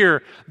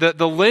 Here,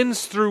 the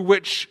lens through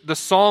which the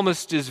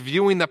psalmist is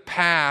viewing the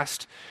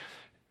past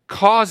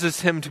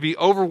causes him to be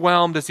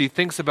overwhelmed as he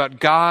thinks about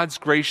God's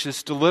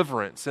gracious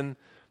deliverance. And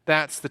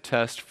that's the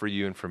test for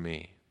you and for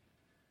me.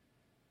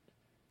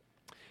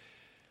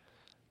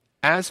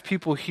 As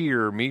people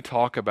hear me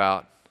talk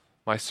about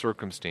my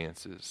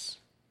circumstances,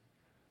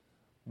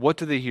 what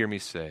do they hear me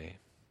say?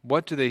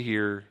 What do they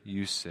hear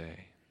you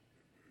say?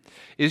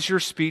 Is your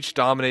speech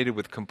dominated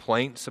with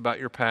complaints about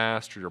your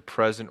past or your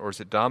present, or is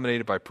it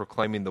dominated by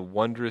proclaiming the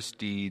wondrous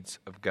deeds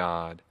of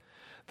God?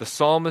 The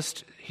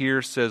psalmist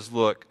here says,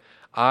 look,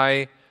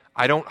 I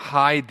don't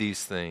hide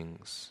these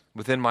things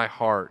within my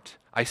heart.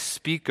 I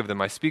speak of them.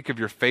 I speak of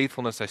your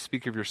faithfulness. I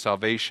speak of your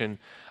salvation.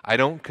 I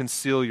don't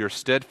conceal your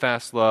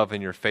steadfast love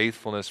and your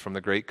faithfulness from the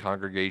great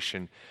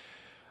congregation.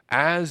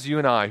 As you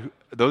and I,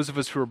 those of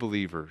us who are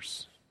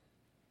believers,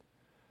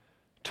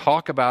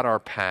 talk about our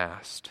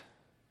past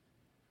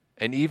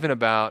and even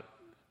about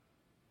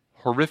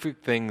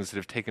horrific things that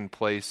have taken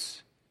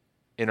place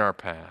in our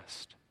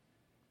past,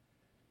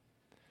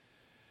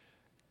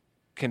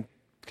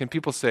 can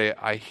people say,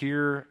 I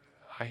hear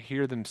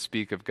them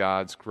speak of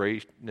God's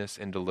greatness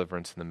and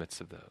deliverance in the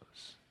midst of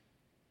those?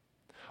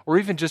 Or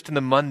even just in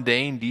the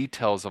mundane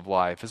details of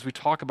life, as we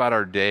talk about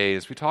our day,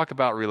 as we talk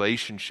about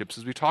relationships,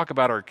 as we talk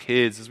about our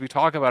kids, as we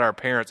talk about our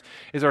parents,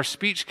 is our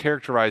speech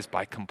characterized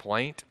by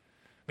complaint?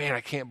 Man, I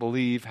can't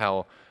believe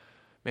how,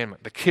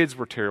 the kids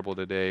were terrible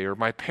today, or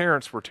my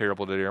parents were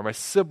terrible today, or my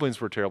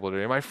siblings were terrible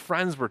today, or my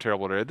friends were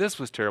terrible today, this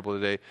was terrible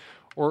today.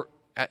 Or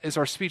is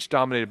our speech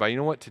dominated by, you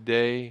know what,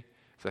 today,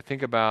 as I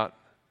think about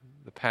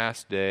the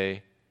past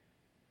day,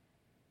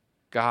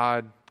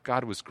 God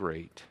was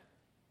great.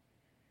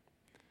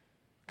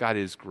 God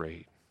is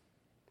great.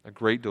 A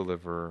great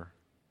deliverer.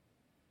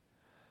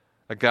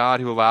 A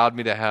God who allowed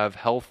me to have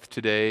health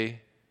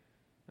today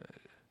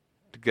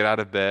to get out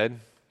of bed.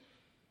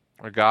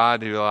 A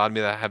God who allowed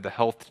me to have the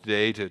health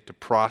today to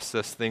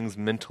process things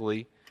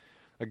mentally.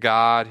 A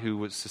God who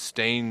would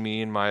sustain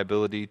me in my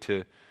ability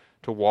to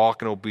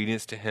walk in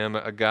obedience to Him.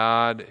 A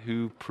God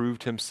who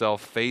proved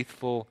Himself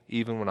faithful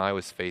even when I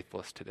was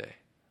faithless today.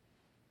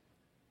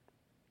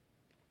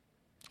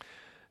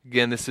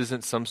 Again, this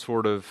isn't some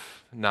sort of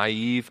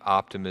naive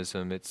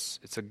optimism. It's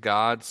a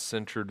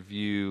God-centered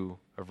view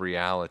of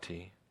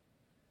reality.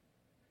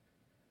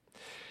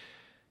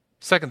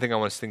 Second thing I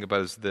want us to think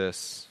about is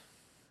this,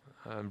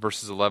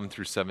 verses 11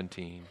 through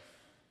 17.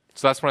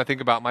 So that's when I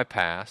think about my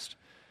past.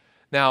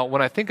 Now,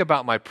 when I think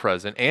about my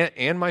present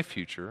and my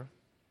future,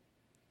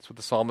 that's what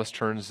the psalmist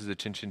turns his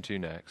attention to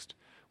next.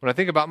 When I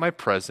think about my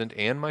present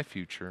and my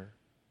future,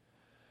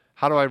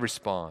 how do I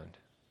respond?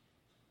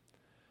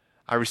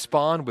 I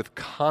respond with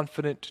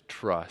confident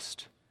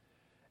trust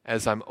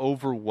as I'm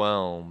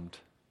overwhelmed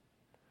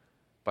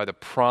by the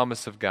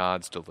promise of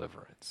God's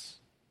deliverance.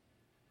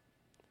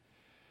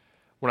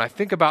 When I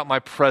think about my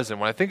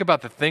present, when I think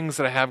about the things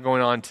that I have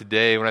going on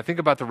today, when I think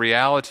about the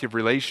reality of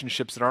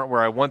relationships that aren't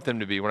where I want them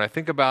to be, when I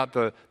think about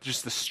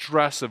just the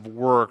stress of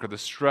work or the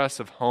stress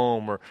of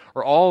home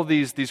or all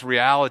these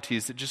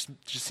realities that just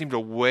seem to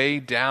weigh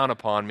down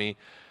upon me,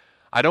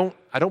 I don't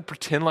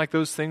pretend like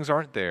those things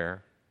aren't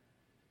there.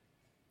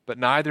 But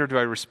neither do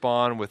I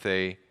respond with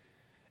a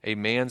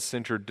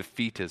man-centered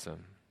defeatism.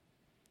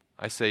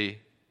 I say,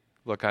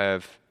 look, I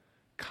have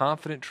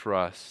confident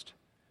trust.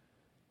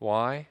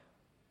 Why?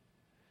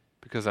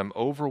 Because I'm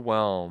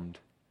overwhelmed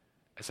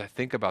as I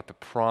think about the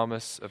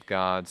promise of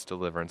God's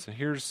deliverance. And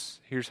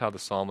here's how the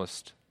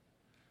psalmist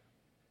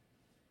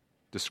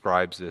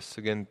describes this.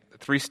 Again,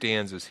 3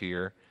 stanzas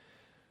here.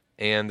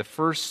 And the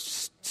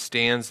first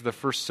stanza, the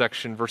first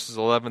section, verses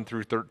 11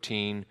 through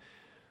 13,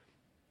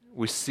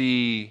 we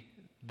see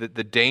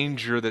the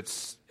danger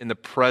that's in the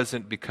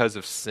present because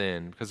of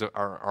sin, because of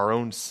our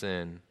own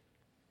sin.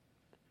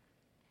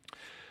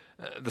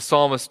 The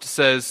psalmist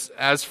says,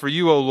 as for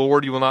you, O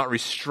Lord, you will not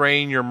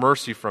restrain your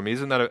mercy from me.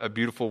 Isn't that a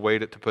beautiful way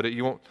to put it?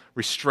 You won't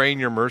restrain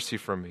your mercy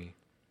from me.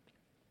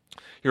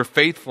 Your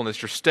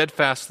faithfulness, your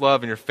steadfast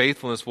love, and your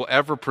faithfulness will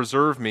ever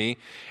preserve me.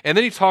 And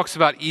then he talks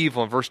about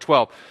evil in verse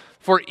 12.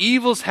 For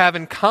evils have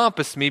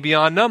encompassed me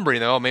beyond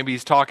numbering. Maybe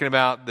he's talking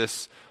about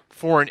this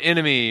foreign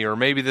enemy or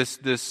maybe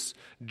this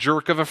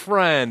jerk of a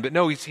friend. But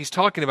no, he's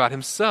talking about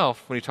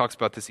himself when he talks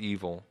about this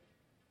evil.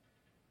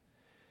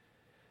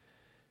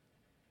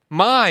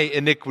 My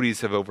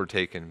iniquities have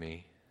overtaken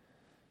me.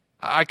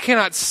 I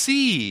cannot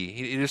see.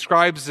 He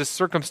describes this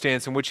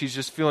circumstance in which he's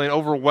just feeling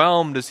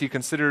overwhelmed as he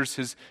considers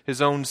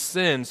his own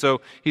sin.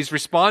 So he's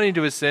responding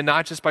to his sin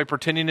not just by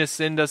pretending his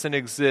sin doesn't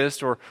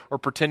exist or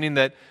pretending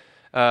that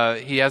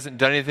he hasn't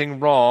done anything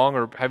wrong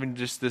or having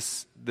just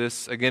this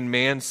again,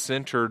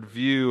 man-centered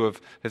view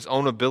of his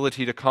own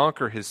ability to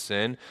conquer his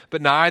sin,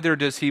 but neither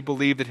does he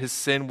believe that his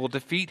sin will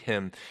defeat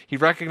him. He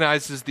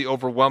recognizes the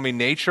overwhelming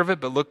nature of it,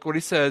 but look what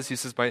he says. He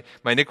says, my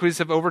iniquities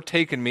have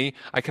overtaken me.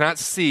 I cannot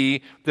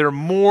see. They're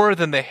more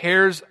than the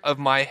hairs of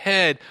my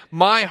head.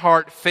 My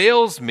heart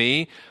fails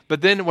me.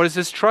 But then what is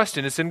his trust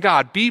in? It's in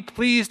God. Be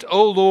pleased,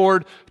 O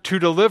Lord, to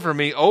deliver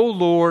me. O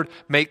Lord,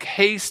 make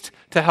haste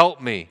to help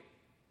me.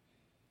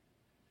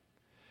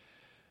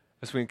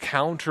 As we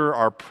encounter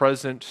our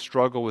present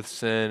struggle with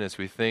sin, as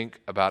we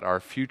think about our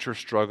future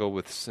struggle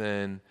with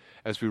sin,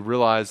 as we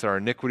realize that our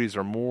iniquities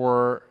are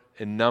more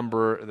in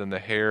number than the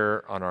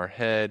hair on our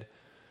head,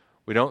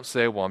 we don't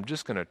say, well, I'm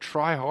just going to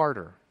try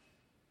harder.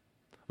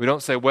 We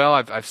don't say, well,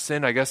 I've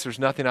sinned, I guess there's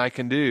nothing I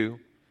can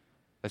do.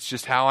 That's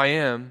just how I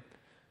am.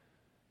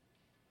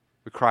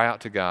 We cry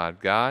out to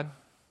God, God,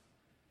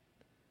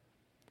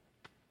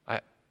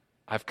 I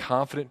have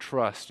confident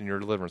trust in your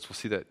deliverance. We'll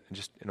see that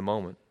in a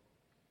moment.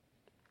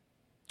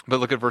 But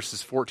look at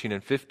verses 14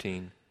 and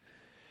 15.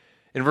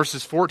 In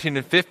verses 14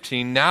 and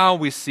 15, now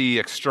we see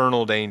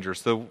external danger.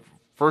 So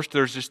first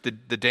there's just the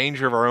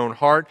danger of our own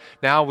heart.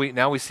 Now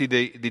we see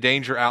the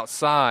danger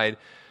outside.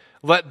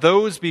 Let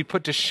those be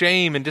put to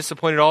shame and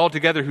disappointed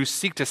altogether who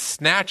seek to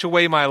snatch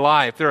away my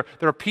life. There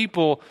are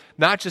people,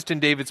 not just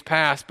in David's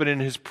past, but in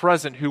his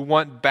present, who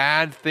want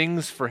bad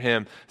things for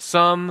him.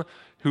 Some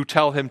who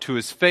tell him to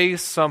his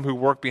face, some who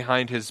work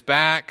behind his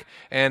back.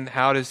 And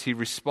how does he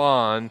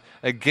respond?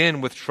 Again,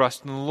 with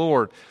trust in the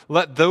Lord.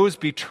 Let those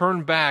be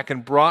turned back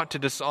and brought to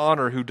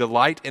dishonor who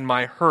delight in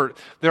my hurt.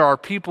 There are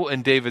people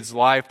in David's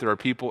life, there are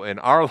people in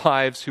our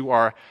lives who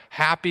are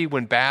happy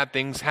when bad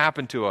things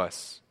happen to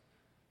us.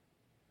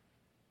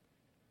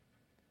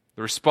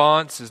 The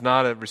response is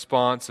not a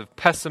response of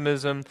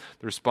pessimism.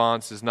 The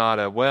response is not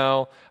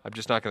I'm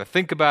just not going to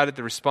think about it.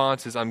 The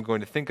response is, I'm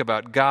going to think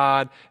about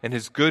God and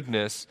His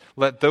goodness.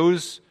 Let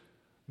those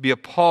be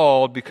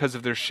appalled because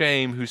of their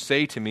shame who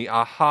say to me,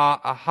 aha,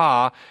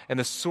 aha.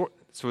 And so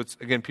it's,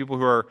 again, people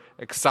who are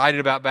excited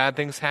about bad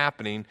things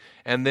happening.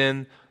 And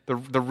then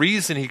the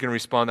reason he can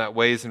respond that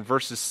way is in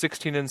verses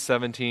 16 and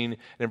 17. And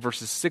in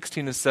verses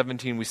 16 and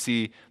 17, we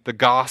see the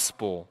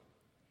gospel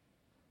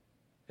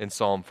in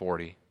Psalm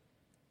 40.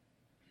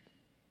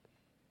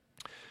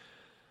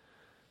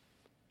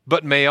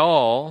 But may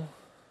all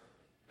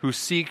who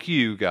seek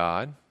you,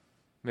 God,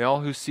 may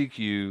all who seek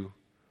you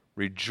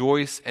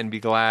rejoice and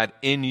be glad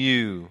in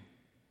you.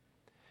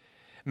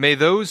 May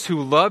those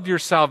who love your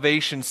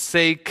salvation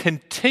say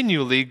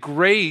continually,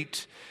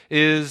 great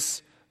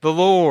is the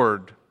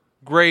Lord,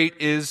 great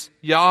is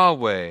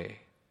Yahweh.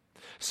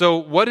 So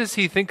what does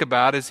he think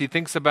about as he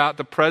thinks about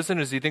the present,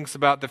 as he thinks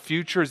about the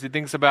future, as he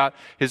thinks about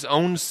his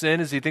own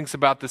sin, as he thinks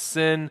about the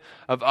sin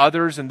of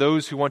others and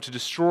those who want to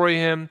destroy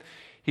him?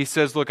 He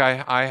says, look,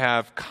 I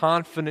have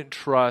confident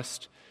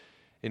trust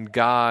in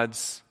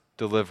God's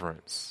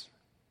deliverance.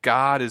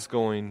 God is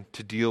going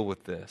to deal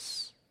with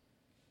this.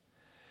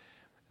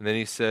 And then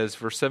he says,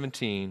 verse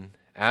 17,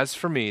 as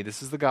for me,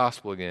 this is the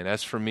gospel again,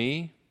 as for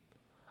me,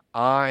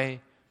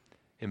 I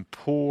am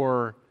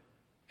poor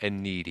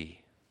and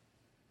needy.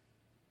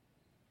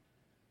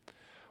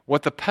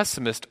 What the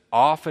pessimist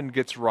often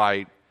gets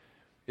right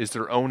is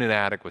their own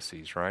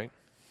inadequacies, right?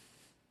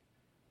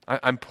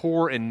 I'm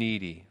poor and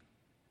needy.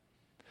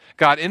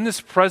 God, in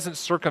this present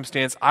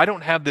circumstance, I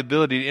don't have the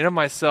ability in of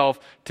myself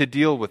to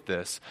deal with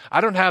this.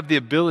 I don't have the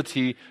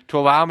ability to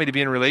allow me to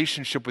be in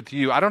relationship with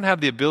you. I don't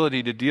have the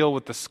ability to deal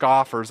with the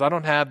scoffers. I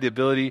don't have the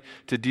ability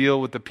to deal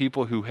with the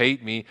people who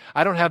hate me.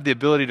 I don't have the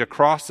ability to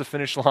cross the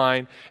finish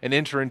line and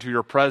enter into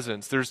your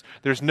presence. There's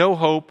no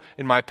hope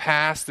in my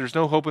past. There's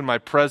no hope in my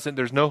present.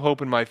 There's no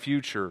hope in my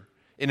future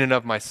in and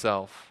of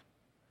myself.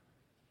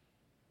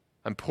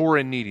 I'm poor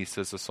and needy,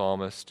 says the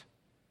psalmist.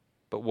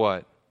 But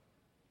what?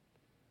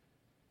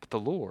 The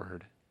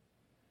Lord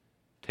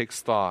takes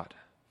thought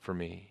for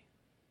me.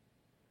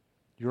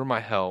 You're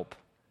my help,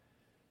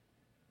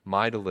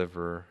 my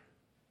deliverer.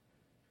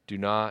 Do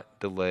not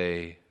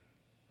delay,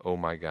 O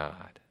my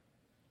God.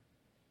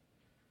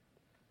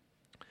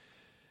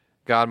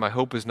 God, my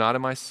hope is not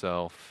in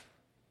myself,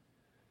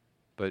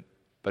 but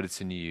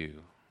it's in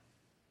you.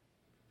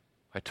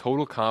 My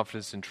total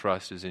confidence and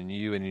trust is in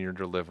you and in your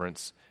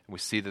deliverance. And we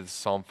see that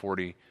Psalm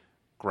 40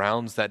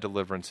 grounds that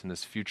deliverance in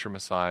this future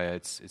Messiah.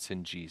 It's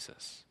in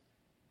Jesus.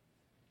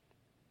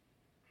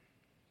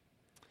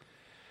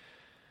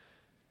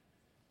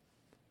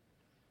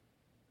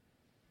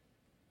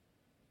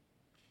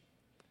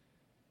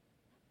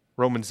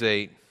 Romans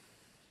 8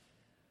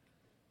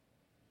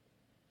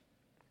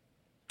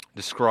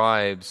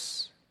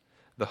 describes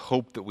the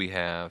hope that we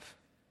have.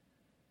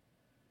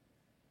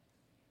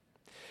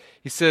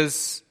 He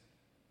says,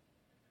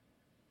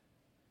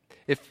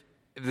 if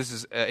this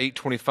is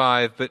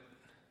 8:25, but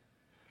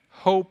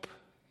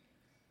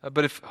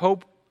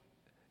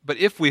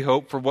if we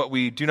hope for what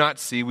we do not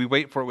see, we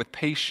wait for it with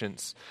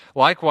patience.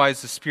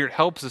 Likewise, the Spirit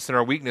helps us in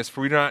our weakness, for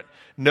we do not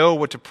know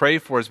what to pray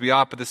for as we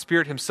ought, but the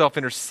Spirit himself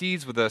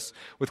intercedes with us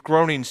with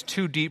groanings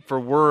too deep for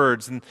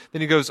words. And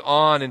then he goes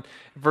on in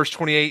verse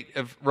 28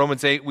 of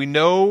Romans 8, we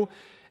know,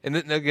 and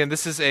then again,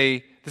 this is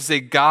a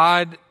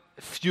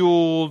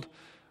God-fueled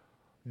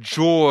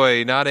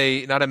joy, not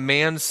a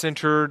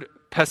man-centered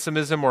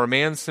pessimism or a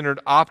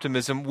man-centered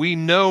optimism. We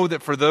know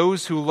that for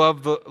those who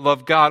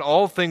love God,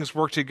 all things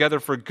work together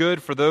for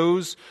good for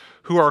those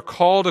who are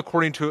called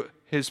according to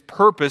his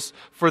purpose.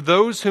 For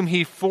those whom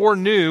he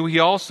foreknew, he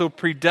also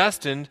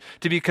predestined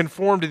to be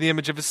conformed to the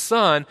image of his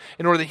Son,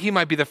 in order that he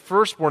might be the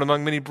firstborn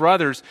among many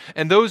brothers.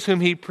 And those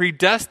whom he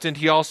predestined,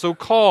 he also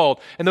called.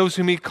 And those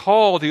whom he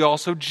called, he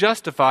also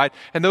justified.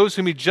 And those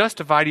whom he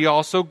justified, he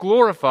also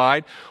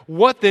glorified.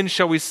 What then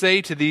shall we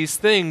say to these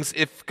things?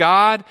 If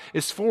God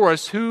is for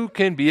us, who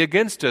can be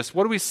against us?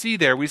 What do we see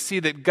there? We see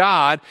that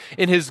God,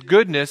 in his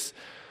goodness,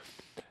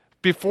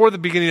 before the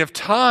beginning of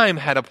time,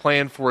 had a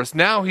plan for us.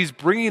 Now he's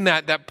bringing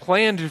that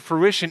plan to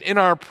fruition in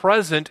our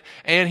present,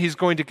 and he's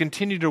going to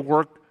continue to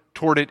work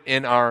toward it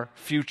in our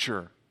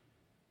future.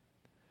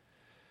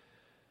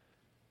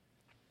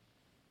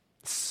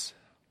 It's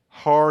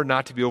hard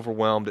not to be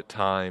overwhelmed at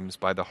times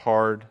by the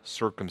hard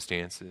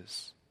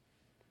circumstances,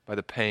 by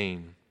the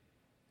pain.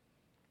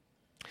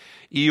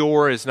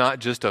 Eeyore is not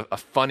just a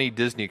funny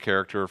Disney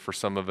character for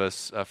some of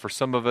us. For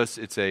some of us,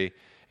 it's a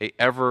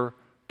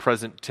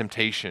ever-present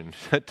temptation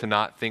to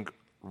not think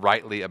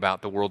rightly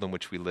about the world in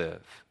which we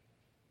live.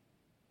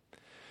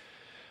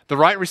 The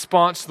right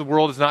response to the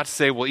world is not to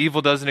say, well,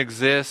 evil doesn't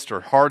exist, or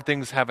hard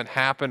things haven't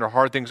happened, or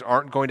hard things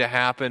aren't going to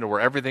happen,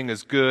 or everything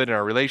is good, and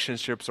our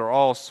relationships are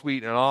all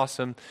sweet and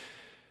awesome.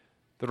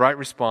 The right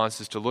response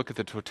is to look at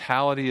the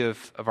totality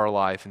of our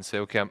life and say,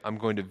 okay, I'm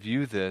going to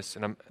view this,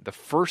 and the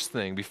first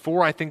thing,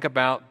 before I think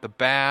about the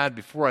bad,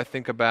 before I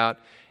think about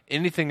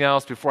anything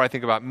else, before I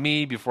think about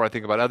me, before I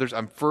think about others,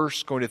 I'm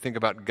first going to think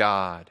about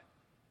God.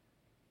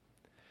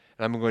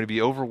 And I'm going to be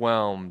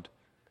overwhelmed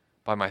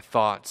by my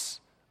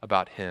thoughts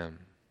about him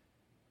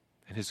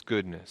and his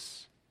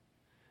goodness,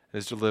 and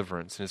his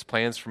deliverance, and his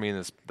plans for me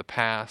in the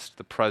past,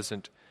 the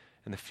present,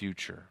 and the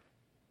future.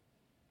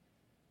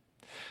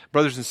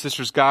 Brothers and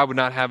sisters, God would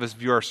not have us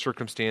view our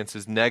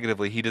circumstances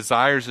negatively. He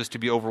desires us to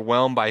be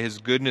overwhelmed by his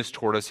goodness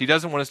toward us. He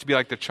doesn't want us to be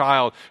like the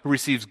child who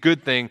receives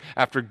good thing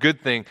after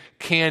good thing,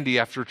 candy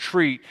after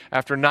treat,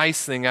 after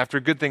nice thing, after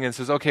good thing, and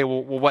says, okay,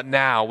 well, what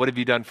now? What have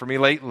you done for me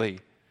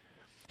lately?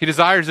 He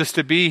desires us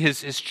to be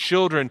his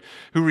children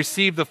who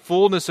receive the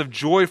fullness of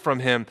joy from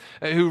him,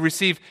 who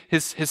receive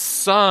his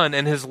Son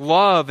and his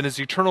love and his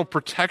eternal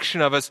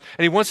protection of us.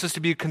 And he wants us to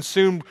be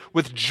consumed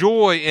with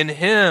joy in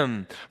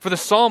him. For the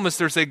psalmist,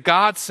 there's a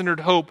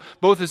God-centered hope,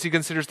 both as he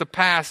considers the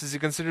past, as he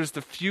considers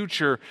the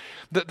future.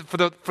 For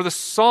the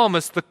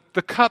psalmist,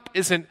 the cup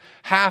isn't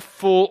half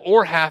full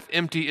or half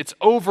empty. It's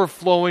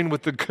overflowing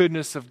with the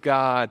goodness of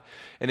God.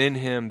 And in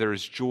him there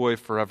is joy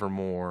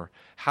forevermore.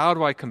 How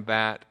do I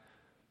combat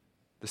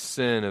the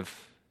sin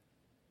of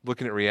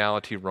looking at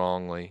reality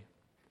wrongly?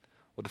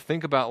 Well, to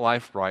think about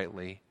life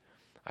rightly,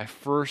 I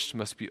first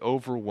must be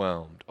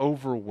overwhelmed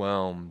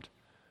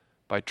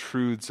by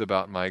truths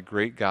about my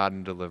great God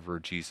and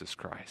deliverer, Jesus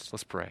Christ.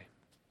 Let's pray.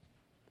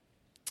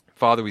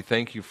 Father, we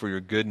thank you for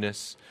your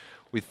goodness.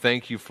 We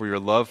thank you for your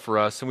love for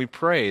us, and we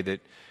pray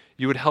that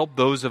you would help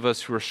those of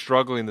us who are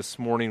struggling this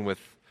morning with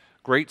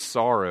great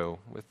sorrow,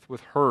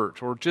 with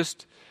hurt, or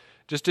just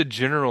a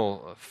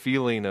general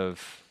feeling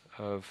of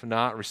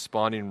not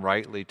responding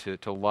rightly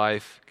to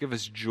life. Give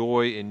us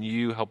joy in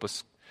you. Help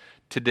us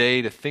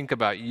today to think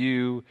about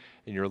you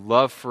and your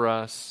love for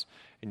us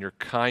and your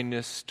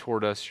kindness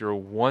toward us, your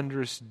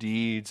wondrous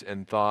deeds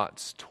and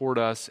thoughts toward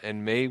us.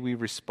 And may we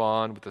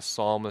respond with the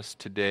psalmist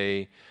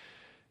today,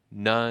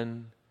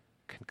 none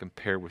can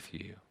compare with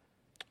you.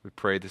 We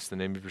pray this in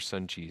the name of your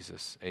Son,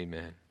 Jesus.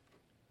 Amen.